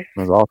kidding. Yes.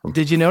 That was awesome.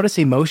 Did you notice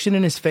emotion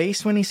in his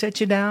face when he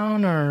set you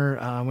down,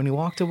 or when he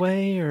walked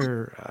away?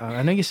 Or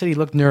I know you said he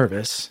looked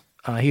nervous.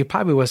 He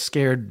probably was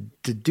scared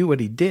to do what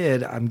he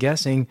did, I'm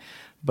guessing,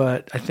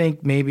 but I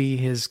think maybe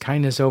his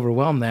kindness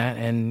overwhelmed that,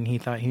 and he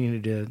thought he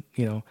needed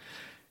to,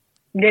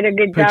 did a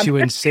good job. Put you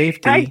in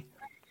safety.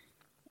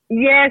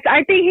 Yes,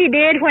 I think he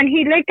did. When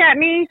he looked at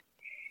me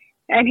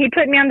and he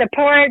put me on the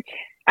porch,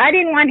 I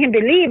didn't want him to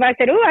leave. I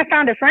said, "Oh, I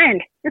found a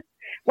friend."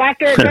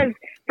 Because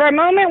for a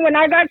moment when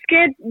I got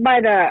scared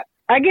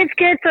I get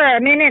scared for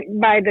a minute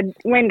by the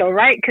window,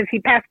 right? Because he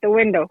passed the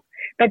window.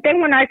 But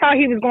then when I saw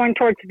he was going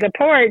towards the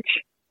porch,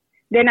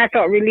 then I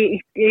felt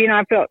relief.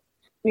 I felt,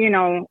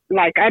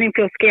 like I didn't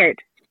feel scared.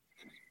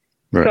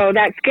 Right. So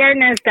that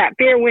scaredness, that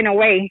fear went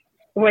away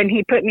when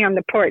he put me on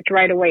the porch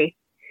right away.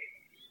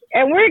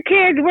 And we're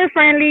kids, we're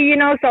friendly, you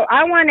know, so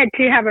I wanted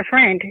to have a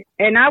friend.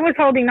 And I was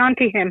holding on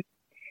to him.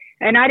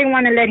 And I didn't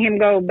want to let him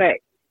go, but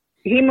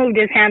he moved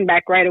his hand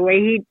back right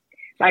away.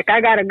 I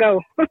got to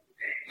go.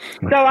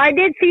 So I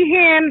did see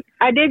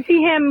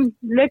him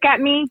look at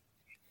me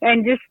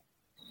and just,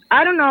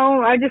 I don't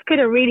know, I just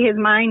couldn't read his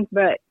mind,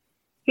 but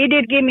he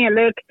did give me a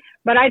look.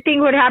 But I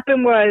think what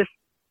happened was,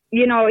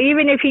 you know,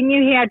 even if he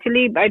knew he had to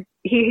leave,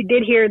 he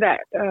did hear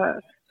that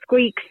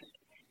squeaks,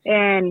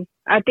 and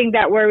I think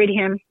that worried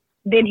him.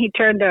 Then he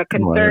turned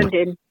concerned,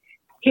 and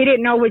he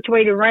didn't know which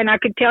way to run. I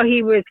could tell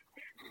he was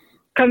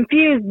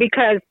confused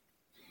because,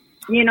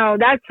 you know,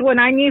 that's when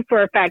I knew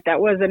for a fact that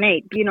was an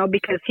ape, you know,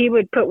 because he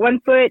would put one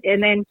foot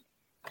and then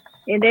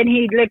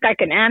he looked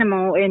like an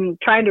animal and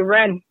trying to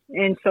run.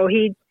 And so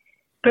he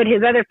put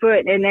his other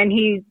foot and then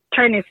he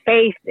turned his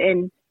face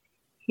and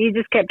he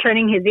just kept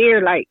turning his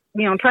ear, like,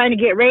 you know, trying to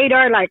get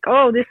radar, like,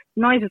 oh, this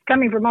noise is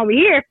coming from over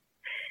here.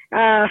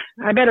 I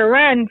better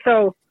run.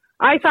 So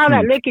I saw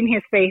that look in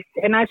his face,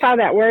 and I saw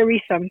that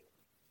worrisome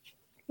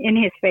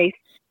in his face.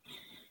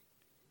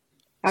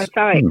 I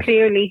saw it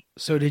clearly.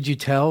 So did you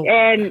tell,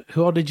 and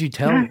who all did you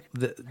tell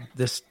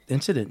this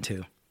incident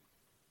to?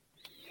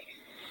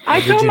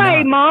 I told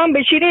my mom,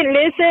 but she didn't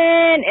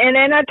listen. And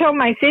then I told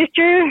my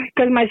sister,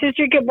 because my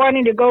sister kept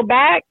wanting to go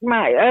back,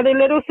 my other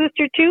little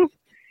sister too.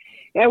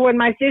 And when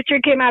my sister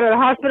came out of the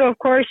hospital, of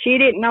course, she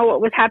didn't know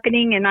what was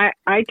happening. And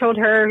I told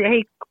her,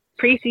 hey,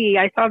 Precy,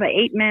 I saw the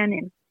ape man.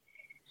 And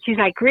she's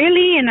like,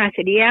 really? And I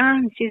said, yeah.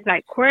 And she's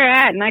like, where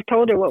at? And I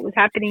told her what was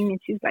happening. And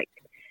she's like,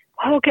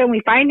 oh, can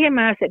we find him?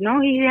 And I said,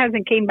 no, he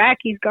hasn't came back.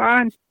 He's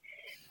gone.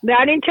 But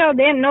I didn't tell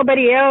them,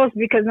 nobody else,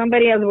 because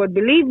nobody else would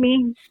believe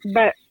me.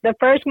 But the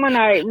first one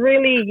I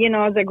really, you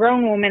know, as a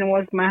grown woman,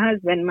 was my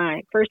husband,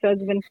 my first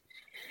husband,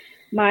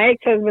 my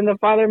ex-husband, the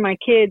father of my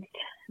kids.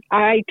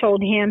 I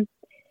told him.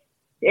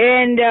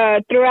 And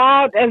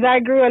throughout, as I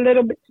grew a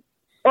little bit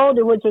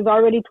older, which was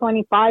already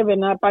 25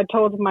 and up, I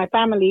told my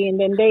family, and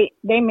then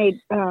they made,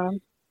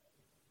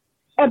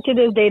 up to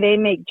this day, they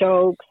make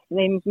jokes.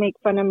 They make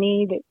fun of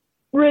me. They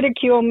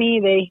ridicule me.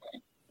 They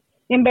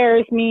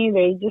embarrass me.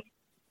 They just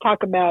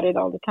talk about it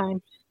all the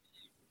time.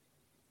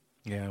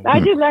 Yeah, I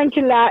just learned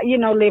to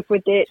live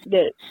with it.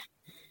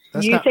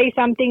 That you say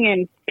something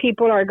and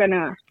people are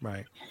gonna.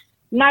 Right.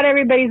 Not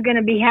everybody's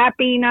gonna be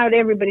happy. Not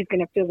everybody's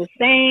gonna feel the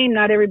same.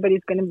 Not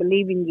everybody's gonna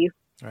believe in you.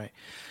 Right.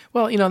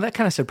 Well, you know, that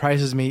kind of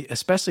surprises me,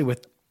 especially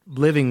with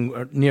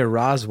living near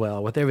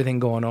Roswell, with everything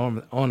going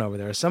on over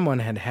there. Someone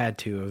had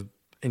to have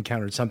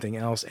encountered something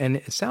else, and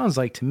it sounds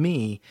like to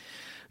me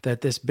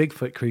that this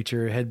Bigfoot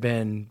creature had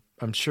been,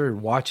 I'm sure,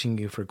 watching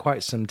you for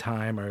quite some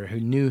time, or who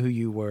knew who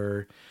you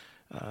were.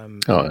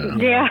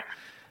 Yeah.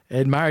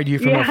 Admired you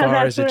from afar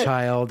as a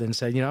child and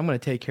said, you know, I'm going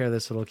to take care of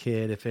this little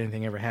kid if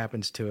anything ever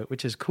happens to it,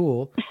 which is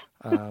cool.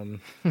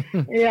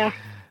 Yeah.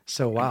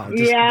 So, wow.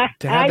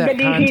 I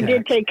believe he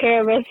did take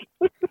care of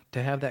us.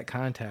 To have that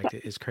contact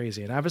is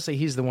crazy. And obviously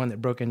he's the one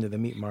that broke into the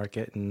meat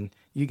market and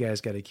you guys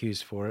got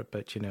accused for it,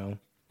 but you know.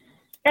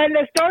 And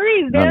the story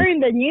is there in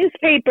the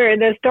newspaper.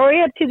 The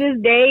story up to this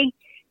day,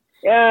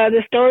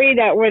 the story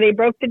that where they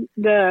broke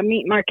the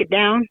meat market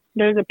down,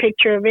 there's a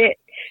picture of it.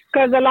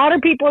 Because a lot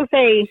of people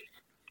say,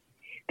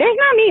 there's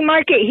no meat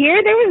market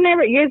here. There was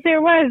never. Yes,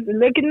 there was.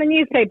 Look in the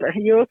newspaper.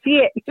 You'll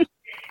see it.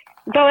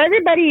 So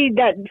everybody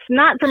that's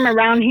not from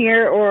around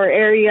here or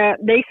area,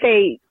 they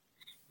say,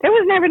 there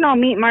was never no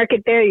meat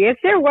market there. Yes,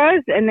 there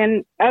was. And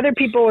then other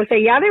people will say,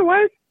 yeah, there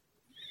was.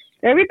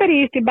 Everybody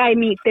used to buy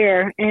meat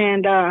there.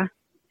 And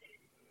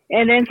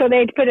then so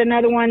they'd put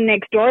another one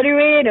next door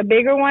to it, a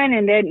bigger one.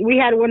 And then we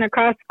had one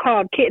across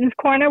called Kitten's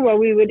Corner where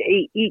we would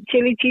eat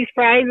chili cheese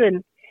fries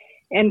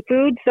and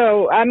food.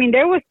 So, I mean,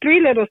 there was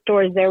 3 little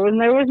stores. There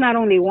was not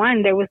only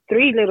one, there was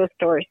 3 little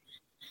stores.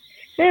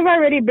 They've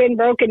already been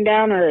broken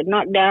down or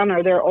knocked down,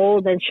 or they're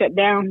old and shut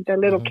down, the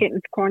little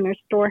Kitten's Corner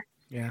store.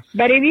 Yeah.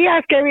 But if you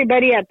ask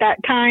everybody at that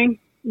time,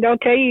 they'll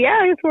tell you, yeah,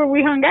 this is where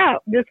we hung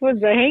out. This was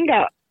the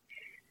hangout.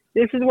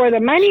 This is where the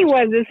money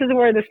was. This is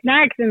where the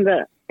snacks and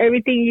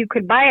everything you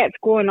could buy at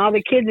school and all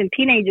the kids and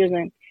teenagers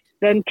and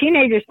then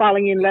teenagers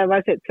falling in love.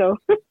 I said, so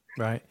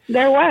right.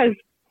 There was.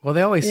 Well,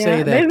 they always say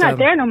that. There's not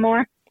there no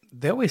more.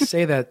 They always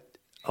say that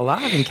a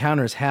lot of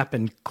encounters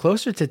happen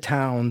closer to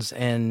towns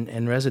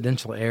and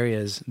residential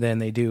areas than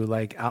they do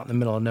like out in the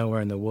middle of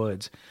nowhere in the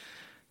woods.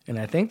 And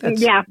I think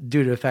that's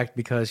due to the fact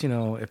because, you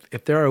know,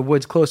 if there are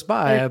woods close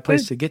by, a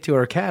place to get to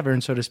or a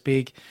cavern, so to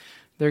speak,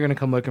 they're going to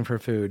come looking for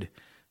food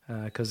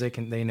because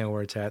they know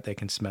where it's at. They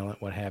can smell it,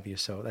 what have you.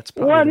 So that's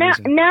probably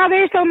now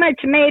there's so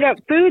much made up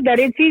food that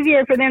it's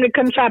easier for them to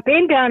come shop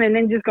in town and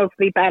then just go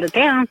sleep out of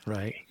town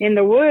in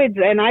the woods.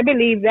 And I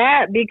believe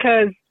that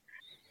because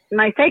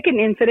my second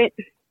incident.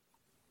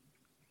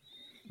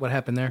 What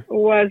happened there?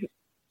 Was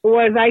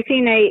I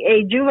seen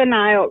a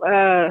juvenile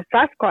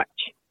Sasquatch.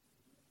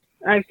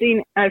 I've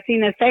seen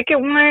a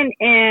second one,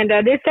 and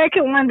this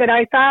second one that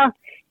I saw,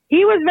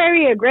 he was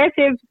very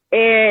aggressive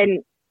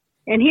and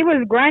he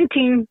was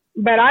grunting.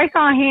 But I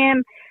saw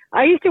him.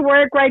 I used to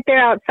work right there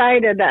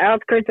outside of the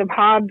outskirts of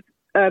Hobbs,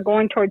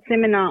 going towards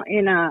Seminole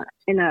in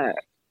a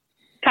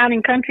Town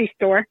and Country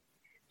store.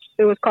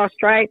 It was called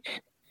Stripes.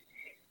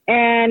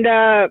 And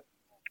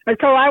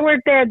so I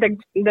worked there at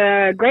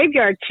the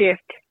graveyard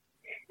shift.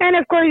 And,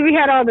 of course, we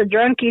had all the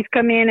drunkies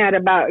come in at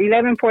about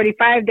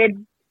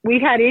 11:45. We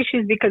had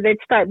issues because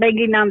they'd start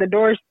banging down the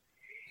doors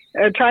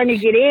trying to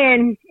get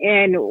in.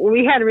 And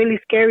we had really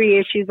scary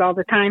issues all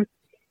the time.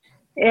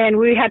 And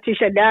we had to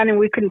shut down and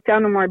we couldn't sell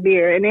no more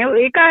beer. And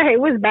it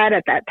was bad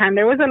at that time.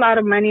 There was a lot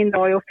of money in the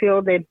oil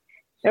field. And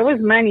there was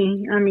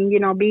money,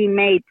 being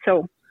made.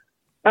 So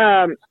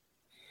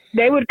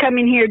they would come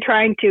in here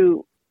trying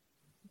to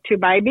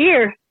buy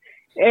beer.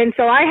 And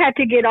so I had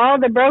to get all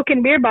the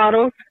broken beer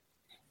bottles,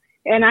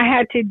 and I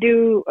had to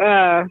do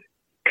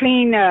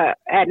clean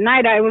at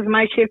night. It was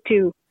my shift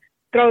to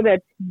throw the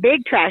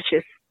big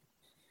trashes.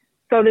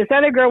 So this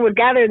other girl would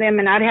gather them,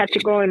 and I'd have to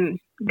go and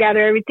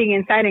gather everything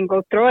inside and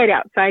go throw it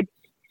outside.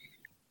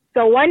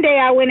 So one day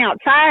I went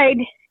outside.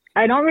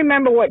 I don't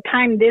remember what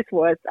time this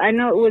was. I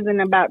know it was in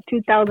about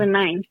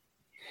 2009.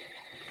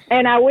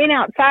 And I went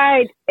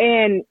outside,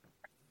 and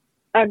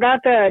I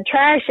got the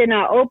trash, and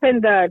I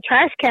opened the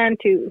trash can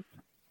to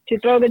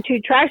throw the two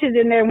trashes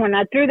in there. When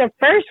I threw the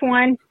first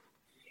one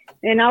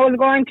and I was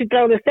going to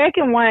throw the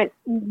second one,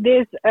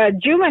 this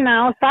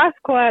juvenile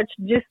Sasquatch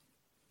just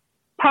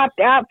popped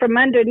out from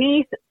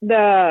underneath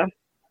the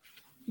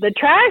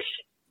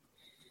trash.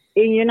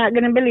 And you're not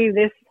going to believe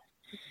this.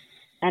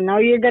 I know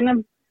you're going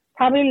to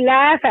probably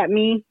laugh at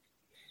me,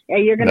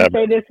 and you're going to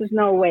say this is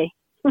no way.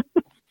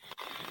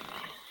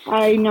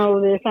 I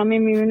know this. I'm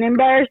even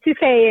embarrassed to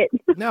say it.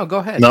 No, go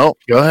ahead. No,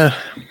 go ahead.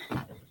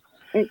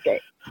 Okay.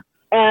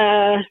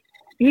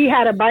 He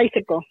had a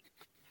bicycle.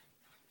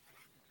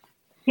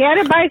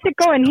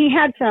 And he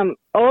had some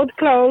old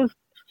clothes,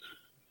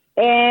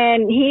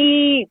 and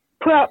he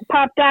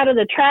popped out of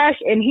the trash,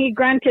 and he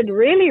grunted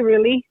really,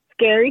 really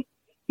scary.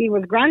 He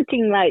was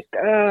grunting like,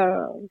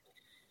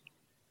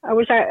 I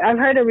wish I've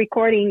heard a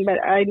recording,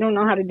 but I don't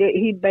know how to do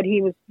it. But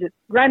he was just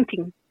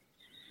grunting.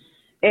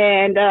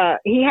 And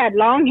he had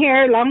long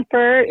hair, long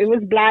fur. It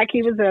was black.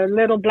 He was a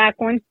little black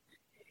one.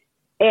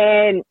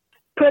 And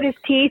put his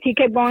teeth. He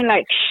kept going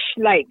like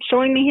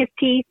showing me his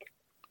teeth.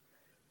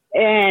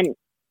 And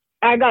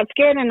I got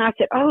scared, and I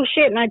said, oh,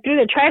 shit. And I threw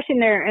the trash in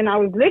there, and I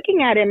was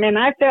looking at him, and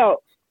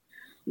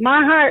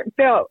my heart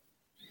felt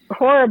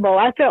horrible.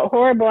 I felt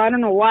horrible. I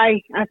don't know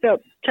why. I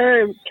felt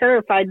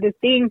terrified. This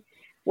thing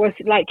was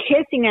like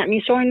hissing at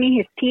me, showing me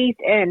his teeth,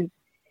 and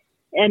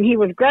he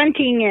was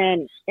grunting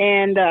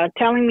and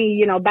telling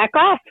me, back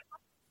off.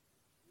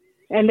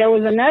 And there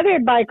was another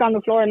bike on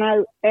the floor, and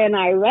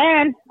I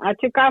ran. I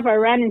took off. I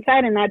ran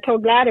inside, and I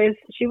told Gladys,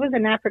 she was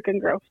an African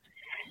girl,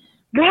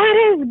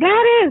 Gladys,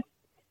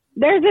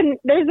 there's a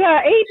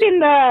ape in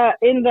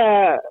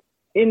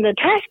the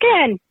trash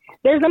can.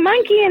 There's a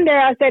monkey in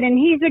there. I said, and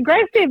he's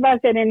aggressive. I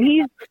said, and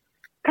he's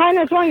kind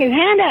of throwing his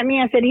hand at me.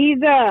 I said, he's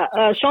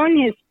showing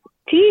his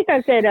teeth.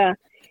 I said,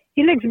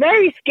 he looks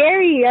very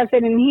scary. I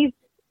said, and he's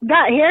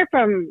got hair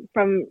from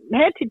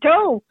head to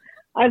toe.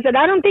 I said,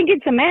 I don't think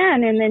it's a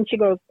man. And then she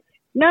goes,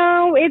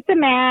 no, it's a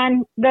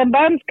man. The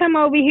bums come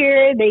over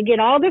here. They get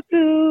all the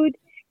food.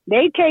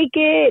 They take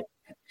it.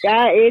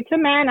 It's a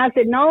man. I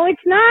said, no,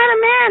 it's not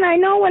a man. I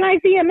know when I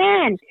see a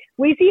man.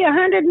 We see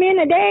 100 men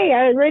a day.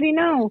 I already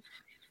know.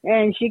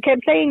 And she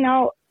kept saying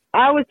no.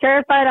 I was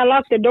terrified. I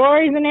locked the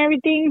doors and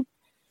everything.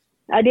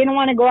 I didn't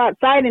want to go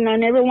outside, and I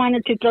never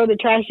wanted to throw the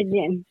trash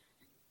again.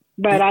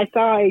 But I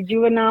saw a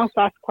juvenile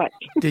Sasquatch.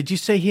 Did you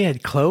say he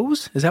had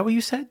clothes? Is that what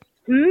you said?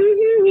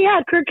 Mm-hmm. He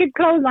had crooked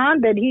clothes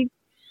on, but he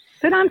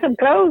put on some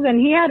clothes, and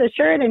he had a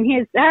shirt, and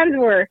his hands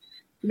were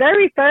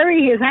very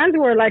furry. His hands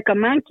were like a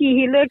monkey.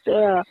 He looked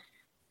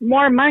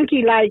more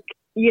monkey-like.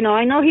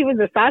 I know he was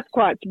a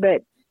Sasquatch,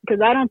 but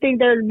because I don't think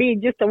there'd be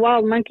just a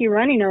wild monkey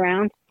running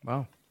around.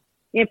 Wow.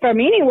 And from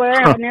anywhere,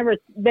 I've never.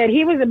 But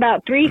he was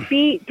about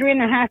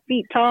 3.5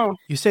 feet tall.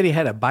 You said he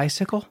had a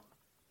bicycle?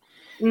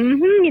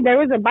 Mm-hmm. There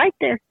was a bike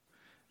there.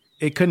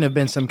 It couldn't have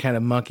been some kind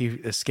of monkey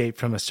escaped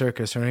from a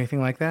circus or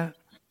anything like that?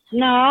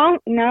 No.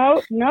 It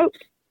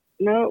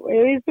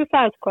was the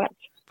Sasquatch.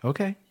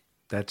 Okay.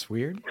 That's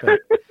weird. But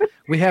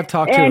we have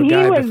talked to a guy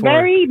before. And he was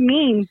very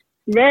mean.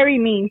 Very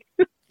mean.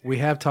 We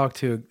have talked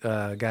to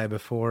a guy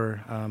before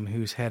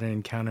who's had an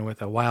encounter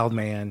with a wild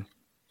man.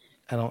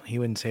 He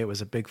wouldn't say it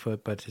was a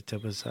Bigfoot, but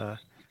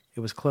it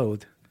was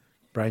clothed.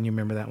 Brian, you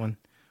remember that one?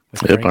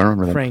 Yep, I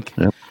remember that. Frank.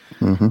 Yep.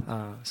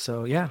 Mm-hmm.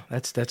 So yeah,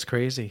 that's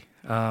crazy.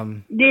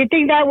 Do you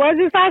think that was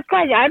a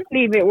Sasquatch? I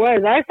believe it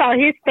was. I saw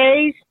his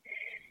face.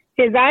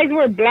 His eyes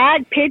were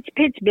black, pitch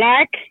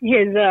black.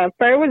 His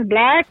fur was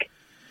black.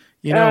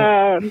 He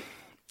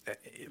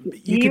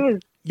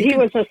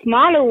was a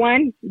smaller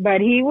one, but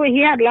he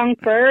had long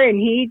fur, and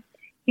he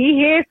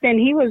hissed, and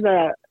he was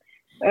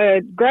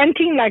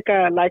grunting like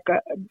a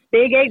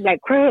big ape, like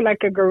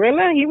a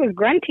gorilla. He was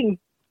grunting.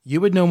 You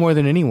would know more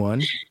than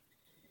anyone.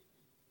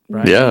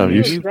 Right? Yeah,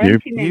 you've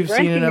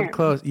seen it up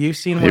close. You've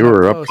seen one. You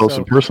were up close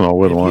and personal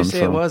with one. If you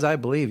say it was, I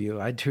believe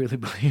you. I truly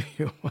believe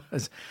it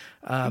was.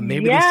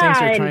 Maybe these things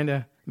are trying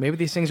to Maybe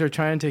these things are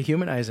trying to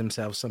humanize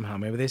themselves somehow.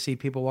 Maybe they see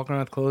people walking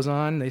around with clothes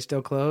on. They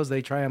steal clothes.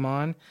 They try them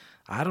on.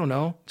 I don't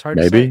know. It's hard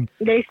to say.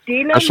 They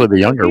steal them. Especially the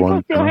younger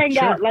ones. People still hang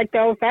out like the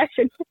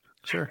old-fashioned.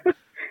 Sure.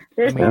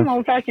 There's some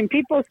old-fashioned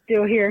people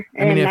still here.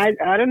 And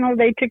I don't know if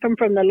they took them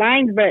from the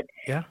lines, but...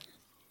 Yeah.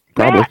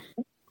 Probably.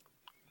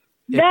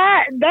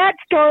 That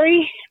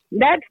story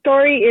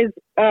is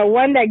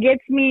one that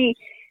gets me,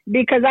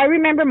 because I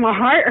remember my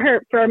heart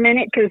hurt for a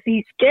minute because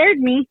he scared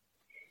me,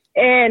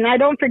 and I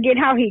don't forget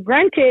how he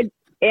grunted,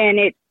 and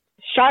it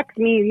shocked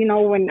me, you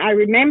know, when I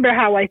remember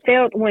how I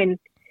felt when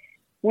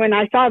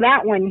I saw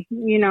that one,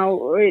 you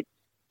know.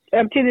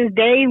 Up to this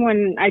day,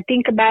 when I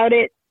think about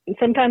it,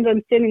 sometimes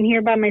I'm sitting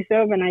here by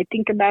myself and I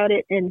think about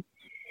it, and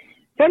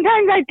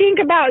sometimes I think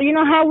about, you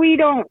know, how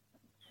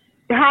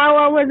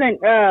I wasn't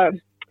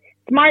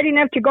smart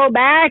enough to go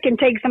back and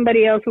take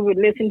somebody else who would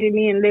listen to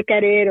me and look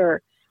at it,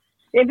 or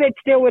if it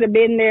still would have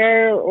been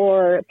there,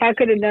 or if I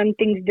could have done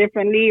things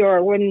differently,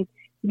 or when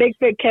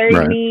Bigfoot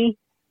carried me,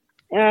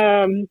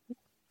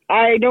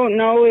 I don't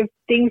know if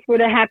things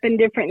would have happened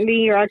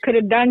differently, or I could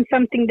have done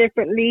something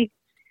differently.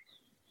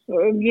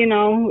 You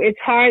know, it's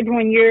hard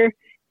when you're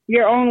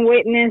your own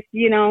witness,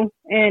 you know,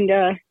 and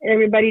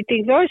everybody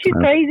thinks, oh, she's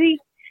crazy.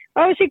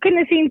 Oh, she couldn't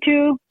have seen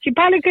two. She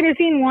probably could have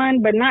seen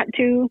one, but not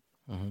two.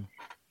 Mm-hmm.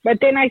 But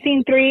then I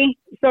seen three.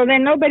 So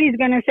then nobody's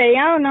going to say,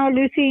 oh, no,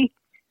 Lucy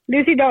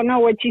don't know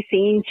what she's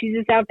seen. She's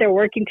just out there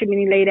working too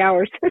many late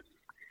hours.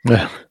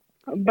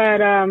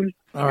 But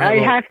I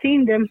have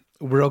seen them.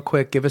 Real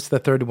quick, give us the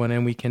third one,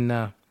 and we can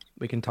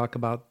talk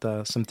about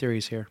some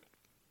theories here.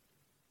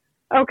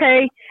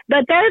 Okay.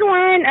 The third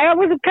one, I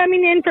was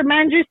coming in from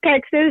Andrews,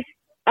 Texas.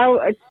 I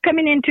was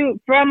coming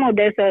from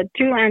Odessa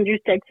to Andrews,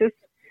 Texas.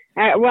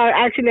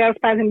 Actually, I was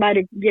passing by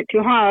to get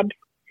to Hobbs.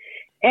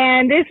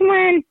 And this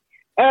one,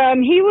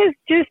 he was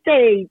just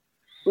a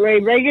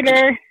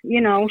regular,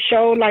 you know,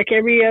 show like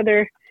every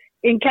other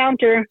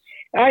encounter.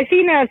 I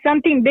seen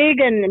something big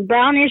and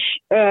brownish,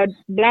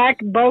 black,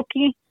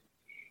 bulky.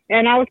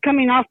 And I was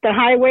coming off the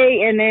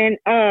highway, and then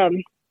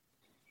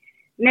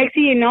next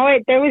thing you know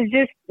it, there was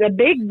just a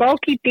big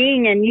bulky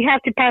thing, and you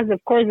have to pass,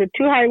 of course, the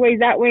two highways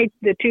that way,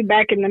 the two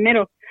back in the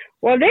middle.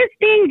 Well, this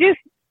thing just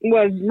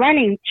was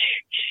running,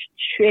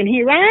 and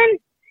he ran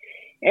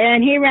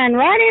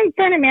right in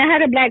front of me. I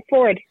had a black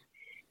Ford,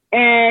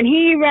 and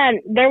he ran.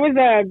 There was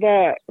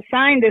the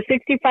sign, the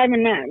 65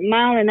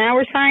 mile an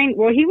hour sign.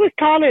 Well, he was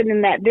taller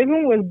than that. This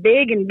one was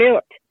big and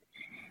built.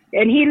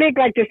 And he looked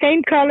like the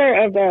same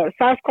color of the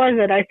Sasquatch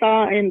that I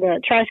saw in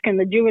the trash can,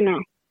 the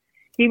juvenile.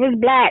 He was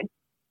black.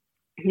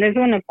 This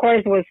one, of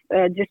course, was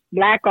just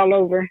black all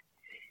over.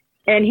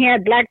 And he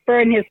had black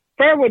fur, and his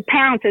fur would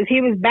pounce as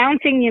he was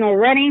bouncing, you know,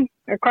 running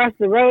across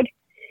the road.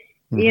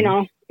 Mm-hmm. You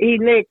know, he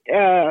looked,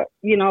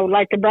 you know,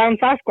 like the brown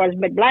Sasquatch,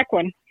 but black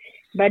one.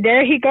 But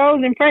there he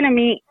goes in front of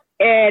me,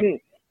 and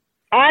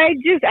I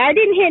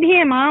didn't hit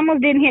him. I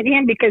almost didn't hit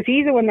him because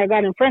he's the one that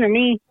got in front of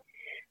me.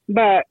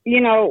 But,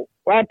 you know,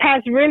 I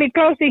passed really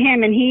close to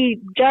him, and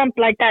he jumped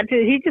like that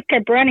too. He just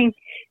kept running,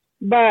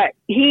 but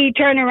he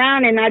turned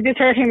around, and I just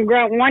heard him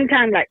grunt one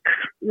time,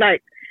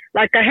 like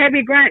a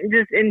heavy grunt,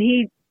 and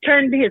he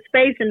turned his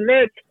face and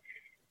looked,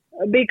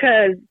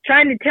 because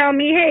trying to tell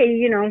me, hey,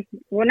 you know,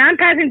 when I'm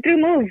passing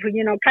through, move,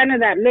 you know, kind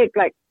of that look,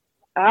 like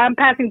I'm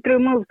passing through,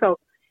 move. So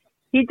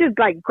he just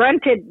like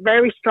grunted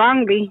very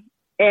strongly,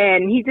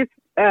 and he just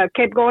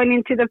kept going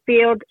into the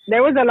field.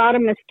 There was a lot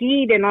of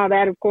mesquite and all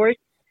that, of course.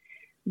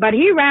 But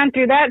he ran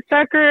through that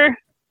sucker.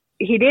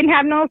 He didn't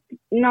have no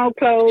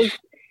clothes,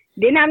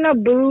 didn't have no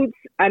boots.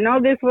 I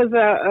know this was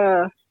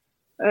a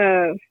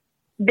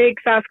big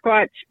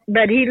Sasquatch,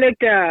 but he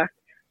looked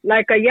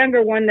like a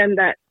younger one than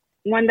that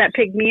one that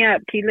picked me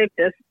up. He looked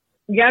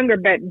younger,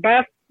 but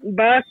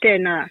buffed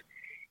and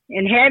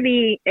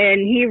heavy,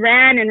 and he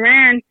ran and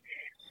ran.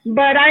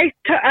 But I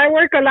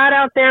work a lot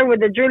out there with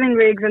the drilling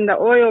rigs and the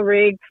oil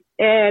rigs,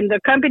 and the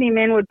company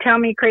men would tell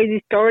me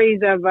crazy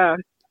stories of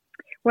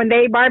when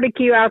they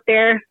barbecue out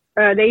there,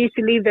 they used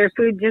to leave their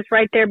food just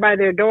right there by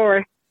their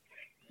door.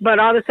 But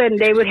all of a sudden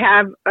they would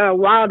have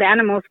wild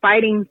animals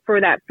fighting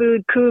for that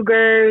food,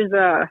 cougars,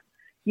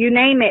 you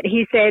name it,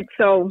 he said.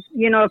 So,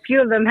 you know, a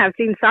few of them have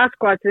seen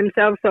Sasquatch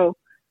themselves. So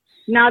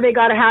now they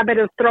got a habit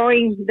of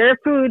throwing their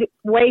food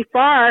way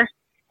far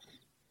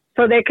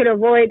so they could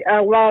avoid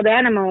wild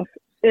animals.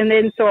 And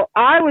then so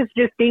I was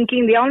just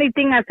thinking, the only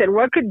thing I said,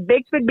 what could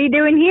Bigfoot be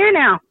doing here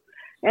now?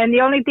 And the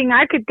only thing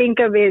I could think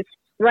of is,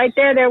 right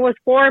there was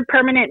 4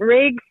 permanent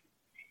rigs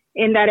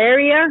in that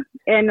area.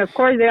 And, of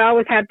course, they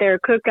always had their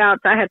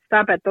cookouts. I had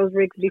stopped at those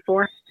rigs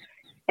before.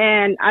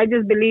 And I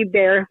just believe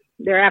they're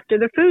after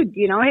the food.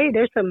 You know, hey,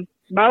 there's some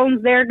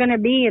bones they're going to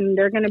be, and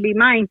they're going to be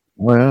mine.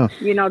 Wow.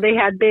 You know, they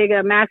had big,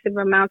 massive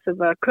amounts of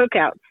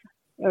cookouts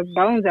of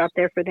bones out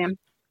there for them.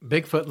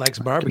 Bigfoot likes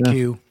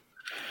barbecue.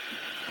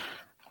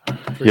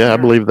 Yeah, sure. I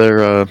believe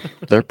they're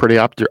pretty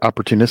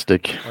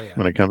opportunistic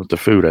when it comes to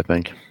food, I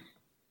think.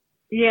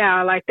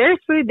 Yeah, like there's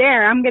food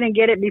there. I'm going to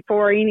get it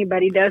before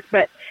anybody does.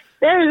 But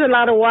there's a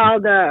lot of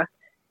wild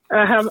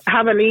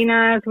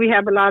javelinas. We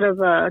have a lot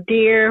of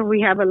deer. We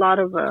have a lot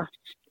of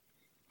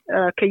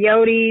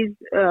coyotes,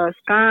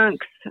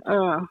 skunks.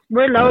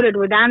 We're loaded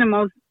with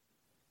animals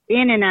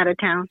in and out of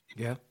town.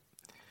 Yeah.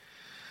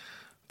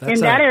 In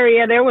that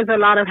area, there was a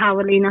lot of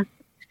javelina.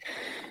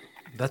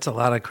 That's a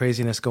lot of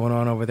craziness going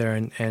on over there.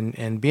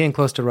 And being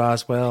close to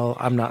Roswell,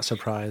 I'm not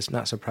surprised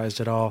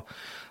at all.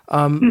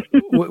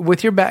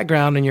 With your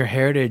background and your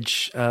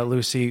heritage,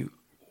 Lucy,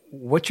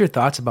 what's your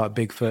thoughts about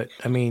Bigfoot?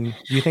 I mean,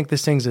 do you think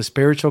this thing's a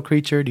spiritual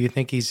creature? Do you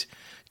think he's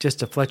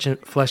just a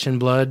flesh and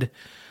blood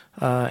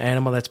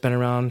animal that's been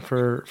around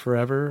for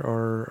forever?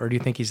 Or do you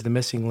think he's the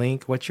missing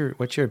link? What's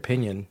your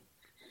opinion?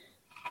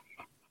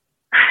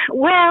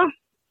 Well,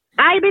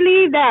 I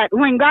believe that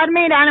when God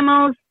made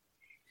animals,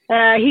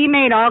 he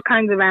made all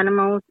kinds of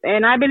animals.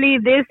 And I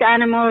believe this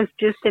animal is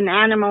just an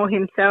animal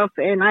himself.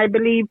 And I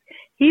believe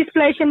he's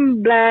flesh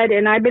and blood.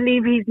 And I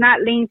believe he's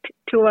not linked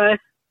to us.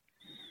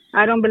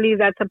 I don't believe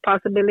that's a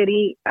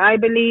possibility. I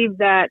believe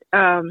that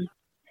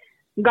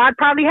God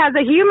probably has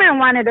a human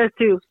wanted us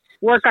to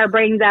work our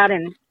brains out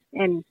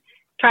and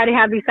try to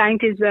have these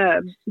scientists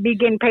be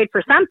getting paid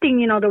for something.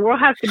 You know, the world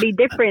has to be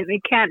different.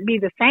 It can't be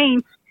the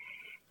same.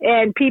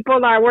 And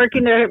people are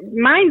working their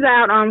minds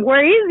out on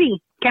where is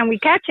he? Can we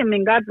catch him?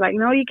 And God's like,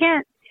 no, you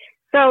can't.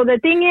 So the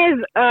thing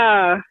is,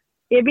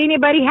 if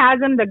anybody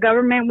has him, the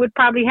government would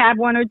probably have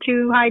one or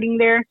two hiding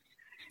there.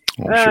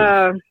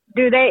 Sure.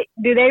 Do they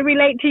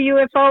relate to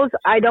UFOs?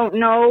 I don't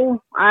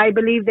know. I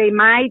believe they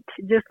might,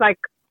 just like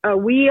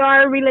we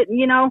are,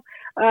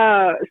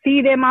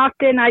 see them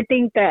often. I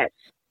think that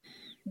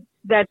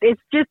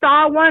it's just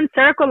all one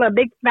circle, a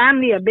big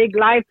family, a big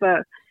life,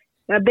 a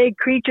big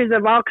creatures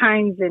of all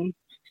kinds,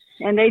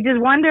 and they just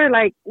wonder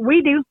like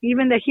we do.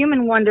 Even the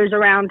human wanders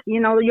around.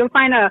 You know, you'll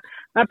find a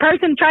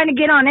person trying to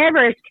get on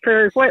Everest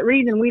for what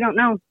reason, we don't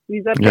know.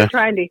 He's up there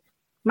trying to,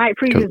 might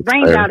freeze his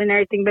brains out and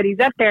everything, but he's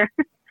up there.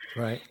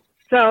 Right.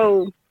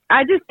 So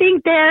I just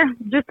think they're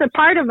just a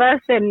part of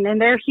us,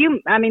 and they're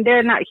human. I mean,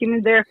 they're not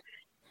humans. They're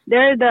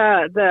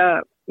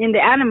the in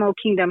the animal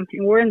kingdom,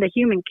 and we're in the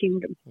human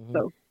kingdom. Mm-hmm.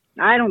 So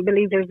I don't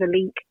believe there's a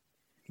link.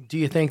 Do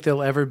you think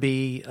they'll ever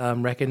be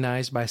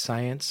recognized by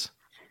science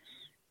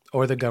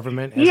or the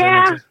government?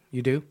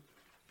 You do?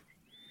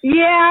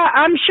 Yeah,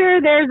 I'm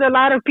sure there's a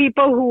lot of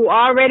people who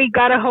already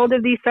got a hold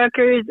of these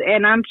suckers,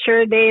 and I'm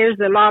sure there's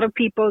a lot of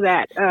people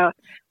that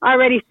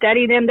already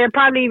study them. They're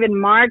probably even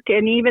marked,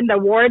 and even the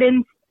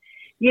wardens,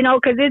 you know,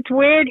 because it's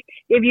weird.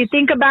 If you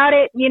think about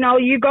it, you know,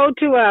 you go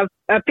to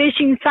a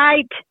fishing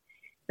site.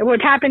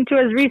 What happened to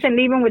us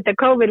recently, even with the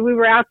COVID, we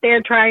were out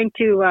there trying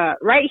to,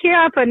 right here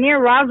up near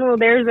Roswell,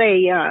 there's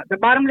the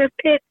bottomless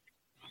pit,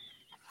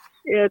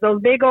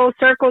 those big old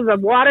circles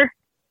of water.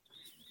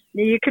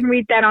 You can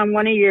read that on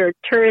one of your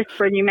tourists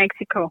for New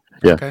Mexico.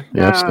 Yeah, okay.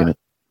 Yeah, I've seen it.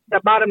 The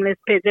bottomless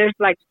pit. There's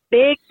like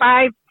big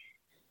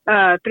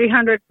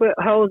 300-foot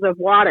holes of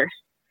water.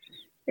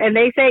 And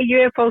they say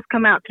UFOs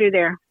come out through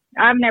there.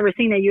 I've never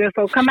seen a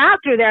UFO come out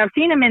through there. I've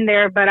seen them in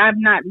there, but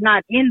I'm not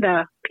in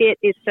the pit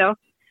itself.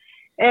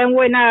 And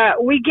when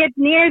we get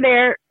near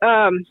there,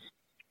 all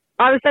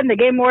of a sudden the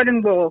game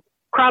warden will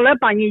crawl up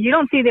on you. You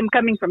don't see them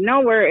coming from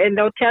nowhere, and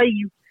they'll tell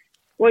you,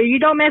 well, you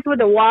don't mess with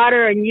the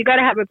water, and you got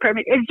to have a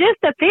permit. It's just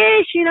a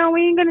fish, you know,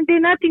 we ain't going to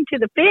do nothing to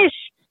the fish.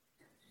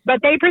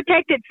 But they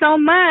protect it so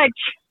much,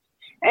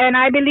 and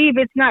I believe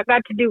it's not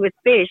got to do with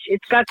fish.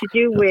 It's got to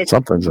do with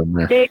something's in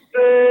there.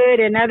 Bigfoot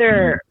and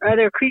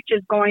other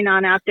creatures going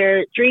on out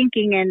there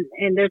drinking,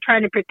 and they're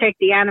trying to protect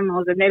the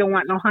animals, and they don't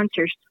want no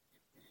hunters.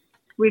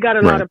 We got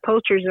a lot of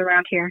poachers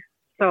around here.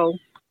 So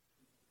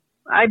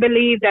I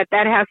believe that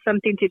has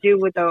something to do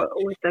with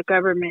the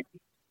government.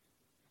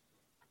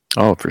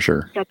 Oh, for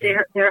sure. That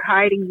they're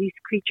hiding these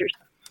creatures,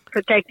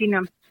 protecting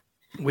them.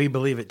 We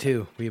believe it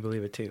too.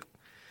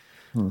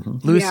 Mm-hmm.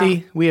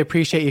 Lucy, we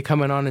appreciate you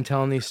coming on and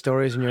telling these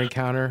stories and your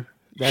encounter.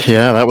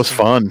 That was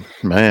fun,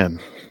 man.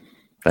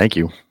 Thank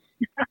you.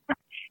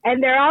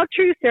 And they're all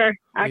true, sir.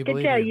 I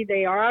can tell you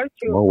they are all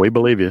true. Well, we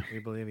believe you. We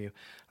believe you.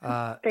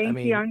 Thank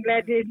you. I'm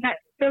glad it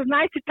feels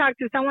nice to talk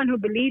to someone who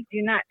believes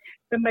you, not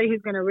somebody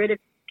who's going to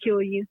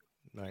ridicule you.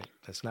 Right.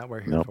 That's not what we're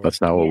here for. No,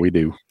 that's not what we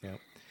do.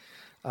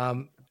 Yeah.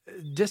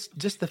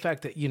 Just the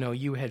fact that, you know,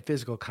 you had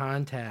physical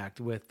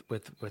contact with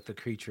the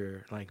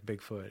creature like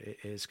Bigfoot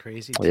is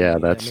crazy. Yeah,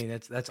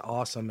 that's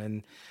awesome,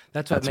 and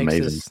that's what makes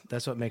amazing.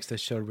 That's what makes this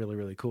show really,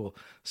 really cool.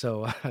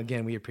 So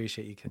again, we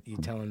appreciate you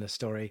telling this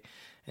story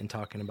and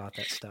talking about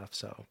that stuff.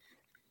 So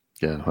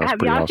yeah, that's have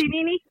pretty y'all awesome. seen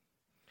any?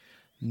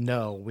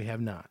 No, we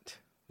have not.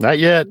 Not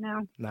yet.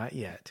 No, not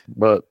yet.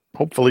 But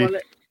hopefully, if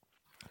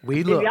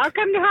y'all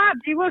come to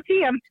Hobbs, you will see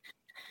them.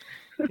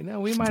 You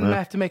know, we might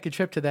have to make a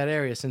trip to that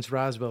area since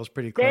Roswell's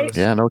pretty close.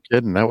 Yeah, no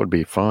kidding. That would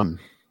be fun.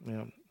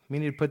 Yeah, we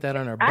need to put that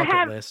on our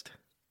bucket list.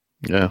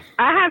 Yeah.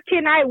 I have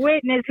 10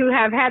 eyewitnesses who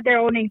have had their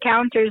own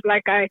encounters.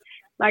 Like I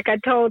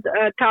told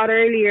Todd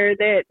earlier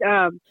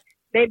that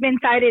they've been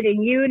sighted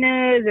in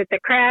Eunice, at the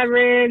Crab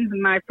Runs.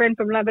 My friend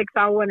from Lubbock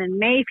saw one in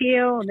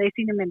Mayfield. They've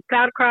seen them in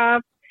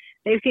Cloudcroft.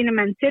 They've seen them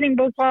in Sitting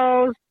Bull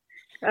Falls.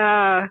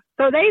 So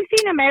they've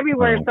seen them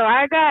everywhere. Oh. So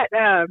I got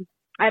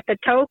at the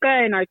Toca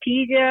and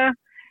Artesia.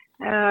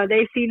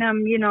 They've seen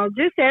them, you know,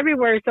 just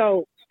everywhere.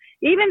 So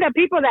even the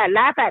people that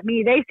laugh at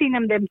me, they seen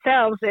them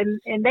themselves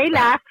and they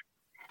laugh.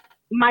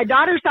 My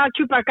daughter saw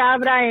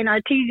Chupacabra in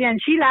Artesia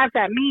and she laughs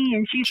at me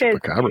and she says,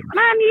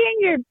 Mom,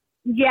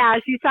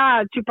 she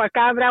saw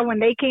Chupacabra when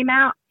they came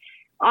out.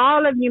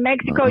 All of New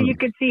Mexico, you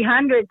could see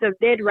hundreds of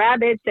dead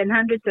rabbits and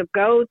hundreds of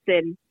goats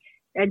and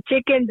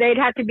chickens. They'd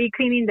have to be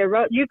cleaning the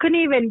road. You couldn't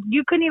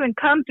even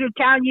come through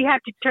town. You had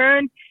to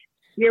turn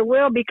your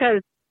wheel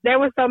because there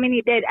were so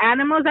many dead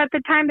animals at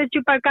the time, the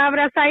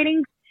Chupacabra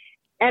sightings.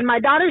 And my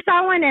daughter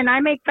saw one, and I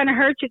make fun of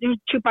her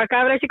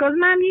Chupacabra. She goes,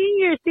 Mom, you and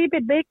your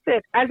stupid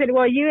Bigfoot. I said,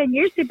 well, you and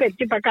your stupid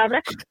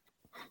Chupacabra.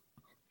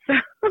 So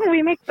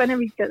we make fun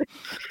of each other.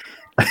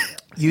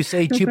 You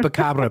say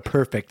Chupacabra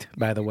perfect,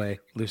 by the way,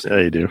 Lucy. Yeah,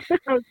 you do.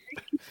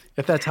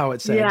 If that's how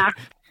it's said. Yeah.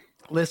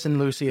 Listen,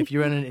 Lucy, if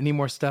you're running any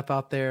more stuff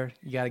out there,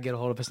 you got to get a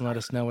hold of us and let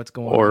us know what's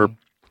going on.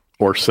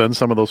 Or send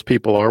some of those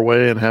people our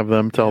way and have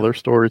them tell their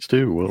stories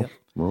too.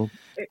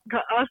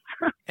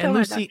 And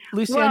Lucy,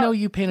 I know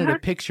you painted a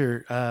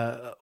picture.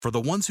 For the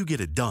ones who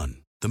get it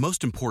done, the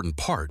most important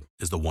part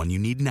is the one you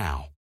need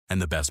now. And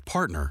the best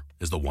partner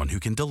is the one who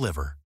can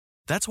deliver.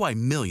 That's why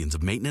millions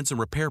of maintenance and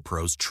repair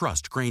pros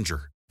trust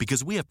Grainger,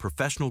 because we have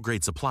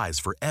professional-grade supplies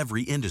for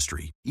every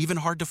industry, even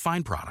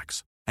hard-to-find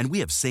products. And we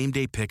have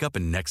same-day pickup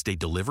and next-day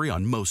delivery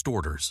on most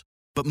orders.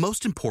 But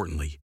most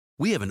importantly,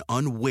 we have an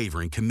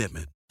unwavering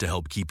commitment to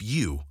help keep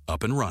you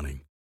up and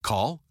running.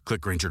 Call,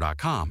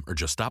 clickgrainger.com, or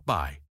just stop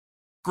by.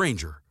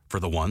 Grainger, for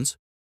the ones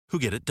who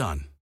get it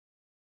done.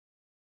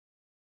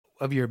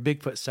 Of your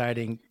Bigfoot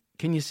sighting,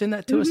 can you send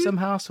that to us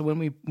somehow so when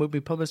we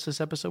publish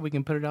this episode, we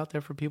can put it out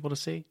there for people to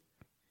see?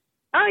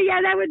 Oh,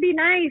 yeah, that would be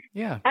nice.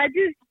 Yeah. I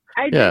do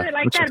it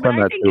like that, but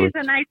I think it's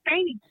a nice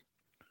painting.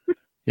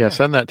 Yeah,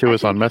 send that to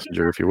us on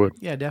Messenger if you would.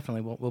 Yeah,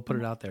 definitely. We'll put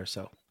it out there.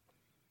 So.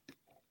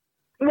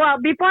 Well,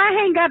 before I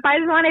hang up, I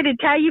just wanted to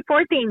tell you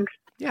 4 things.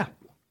 Yeah.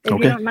 If you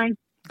don't mind.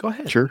 Go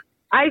ahead. Sure.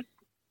 I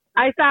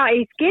saw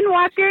a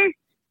skinwalker.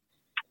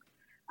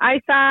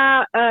 I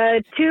saw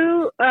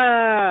 2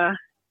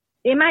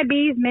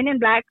 MIBs, Men in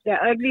Black, the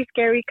ugly,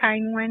 scary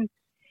kind ones.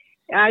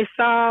 I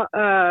saw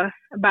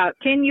about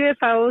 10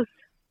 UFOs,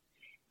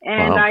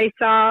 and wow. I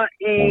saw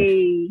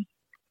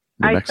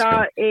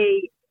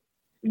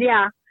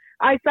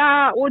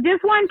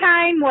just one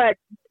time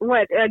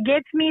what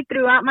gets me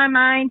throughout my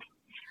mind.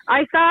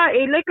 I saw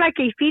it looked like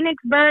a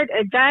phoenix bird,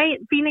 a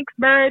giant phoenix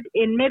bird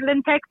in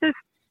Midland, Texas.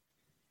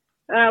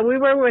 We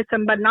were with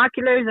some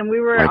binoculars and we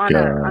were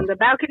on the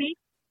balcony.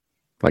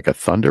 Like a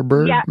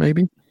thunderbird,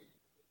 maybe?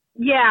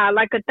 Yeah,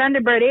 like a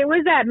thunderbird. It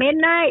was at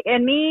midnight,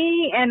 and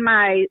me and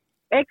my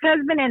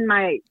ex-husband and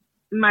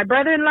my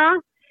brother-in-law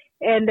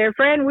and their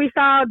friend, we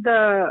saw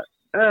the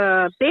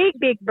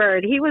big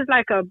bird. He was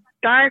like a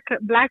dark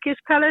blackish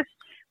color,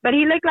 but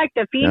he looked like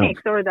the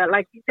phoenix or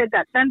like you said,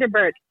 that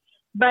thunderbird.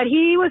 But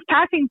he was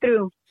passing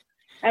through,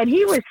 and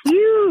he was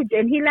huge,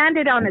 and he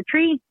landed on a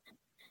tree,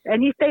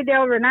 and he stayed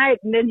there overnight,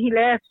 and then he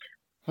left.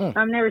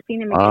 I've never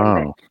seen him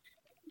again.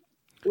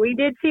 But we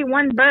did see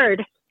one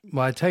bird.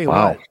 Well, I tell you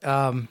what,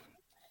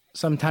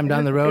 sometime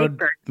down the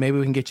road, maybe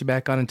we can get you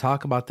back on and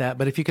talk about that.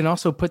 But if you can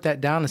also put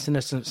that down and send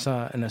us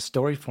in a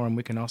story form,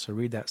 we can also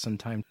read that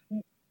sometime.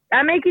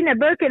 I'm making a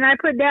book, and I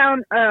put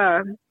down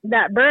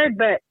that bird,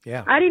 but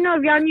I didn't know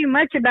if y'all knew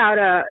much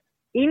about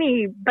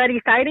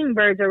anybody sighting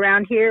birds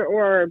around here,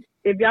 or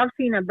if y'all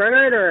seen a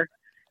bird or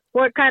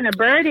what kind of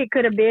bird it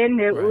could have been.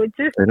 It was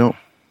just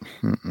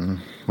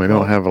we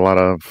don't have a lot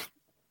of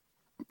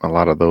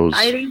those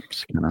kind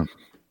of.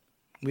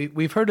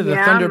 We've heard of the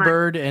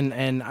Thunderbird,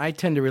 and I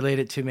tend to relate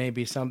it to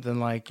maybe something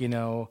like,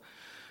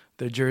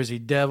 the Jersey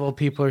Devil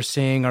people are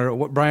seeing,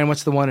 or Brian,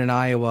 what's the one in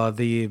Iowa,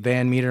 the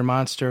Van Meter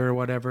monster or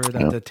whatever,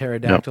 the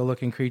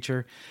pterodactyl-looking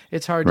creature.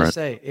 It's hard to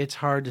say. It's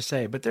hard to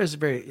say, but it's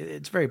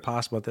very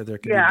possible that there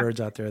could be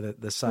birds out there that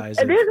the size.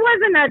 This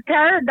wasn't a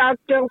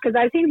pterodactyl because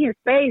I seen his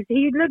face.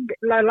 He looked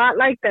a lot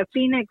like the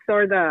phoenix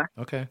or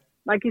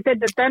like you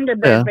said, the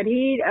Thunderbird.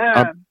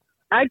 But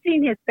I've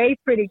seen his face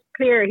pretty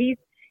clear. He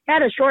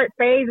had a short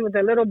face with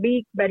a little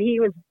beak, but he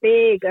was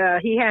big.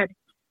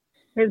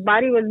 His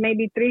body was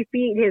maybe 3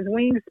 feet. His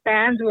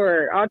wingspans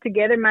were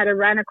altogether might have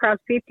ran across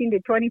 15 to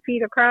 20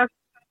 feet across.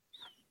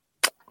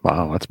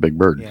 Wow, that's a big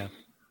bird. Yeah,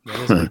 that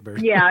is a big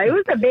bird. Yeah, it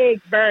was a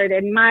big bird,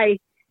 and my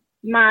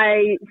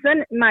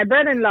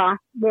brother-in-law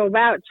will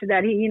vouch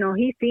that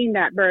he's seen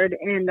that bird,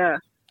 and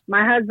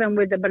my husband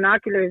with the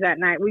binoculars that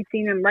night, we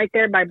seen him right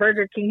there by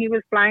Burger King. He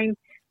was flying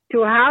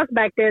to a house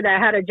back there that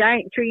had a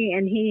giant tree,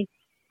 and he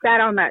sat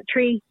on that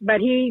tree,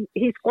 but he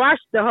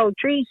squashed the whole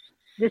tree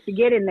just to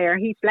get in there.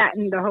 He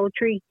flattened the whole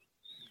tree.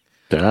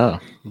 Yeah.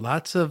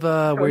 Lots of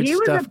weird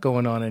stuff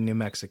going on in New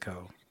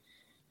Mexico.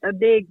 A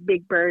big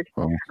bird.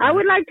 Oh. I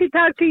would like to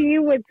talk to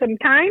you with some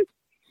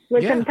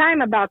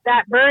time about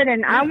that bird,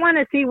 and I want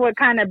to see what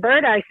kind of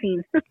bird I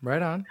seen.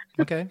 Right on.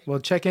 Okay. Well,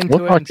 check into it.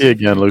 We'll talk to you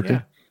again, Lucy.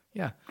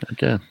 Yeah.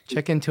 Okay.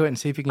 Check into it and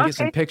see if you can get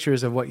some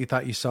pictures of what you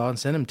thought you saw and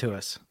send them to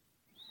us.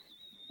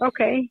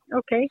 Okay.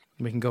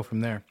 We can go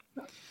from there.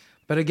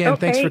 But again,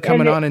 thanks for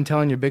coming on and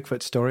telling your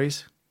Bigfoot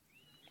stories.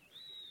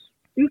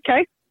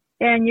 Okay.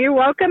 And you're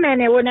welcome.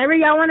 And whenever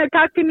y'all want to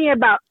talk to me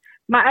about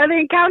my other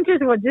encounters,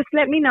 well, just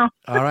let me know.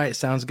 All right,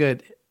 sounds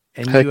good.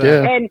 And Heck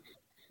yeah. And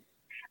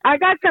I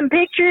got some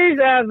pictures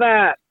of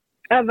a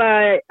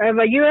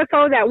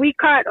UFO that we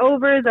caught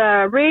over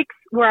the rigs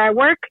where I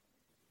work.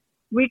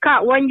 We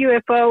caught one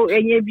UFO,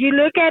 and if you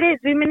look at it,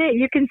 zoom in it,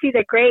 you can see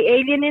the gray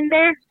alien in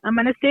there. I'm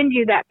gonna send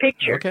you that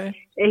picture. Okay.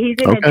 He's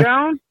in a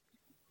drone,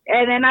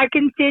 and then I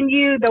can send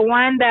you the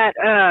one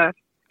that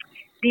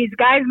these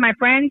guys, my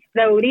friends,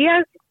 the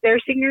Urias,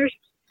 they're singers.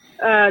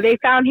 They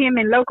found him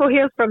in Local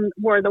Hills from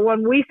where the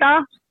one we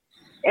saw,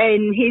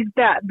 and he's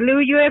that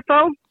blue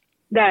UFO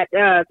that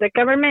the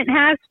government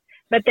has,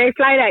 but they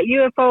fly that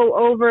UFO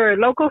over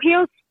Local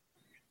Hills.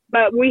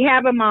 But we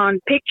have them on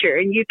picture,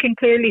 and you can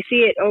clearly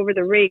see it over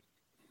the rig.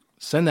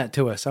 Send that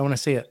to us. I want to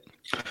see it.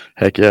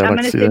 Heck yeah. I'm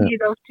going to send you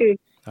those too.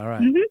 All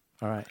right. Mm-hmm.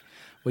 All right.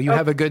 Well, you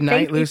have a good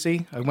night,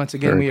 Lucy. Once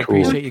again, we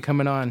appreciate you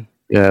coming on.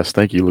 Yes.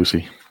 Thank you,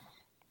 Lucy.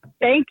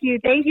 Thank you.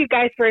 Thank you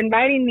guys for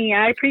inviting me.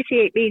 I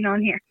appreciate being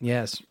on here.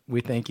 Yes. We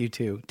thank you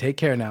too. Take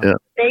care now. Yeah.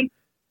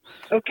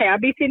 Okay. I'll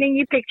be sending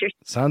you pictures.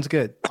 Sounds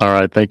good. All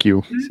right. Thank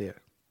you. Mm-hmm. See you.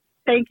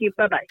 Thank you.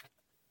 Bye-bye.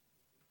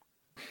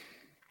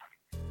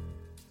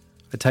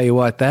 I tell you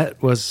what,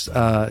 that was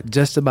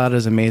just about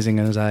as amazing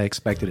as I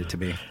expected it to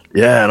be.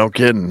 Yeah, no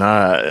kidding.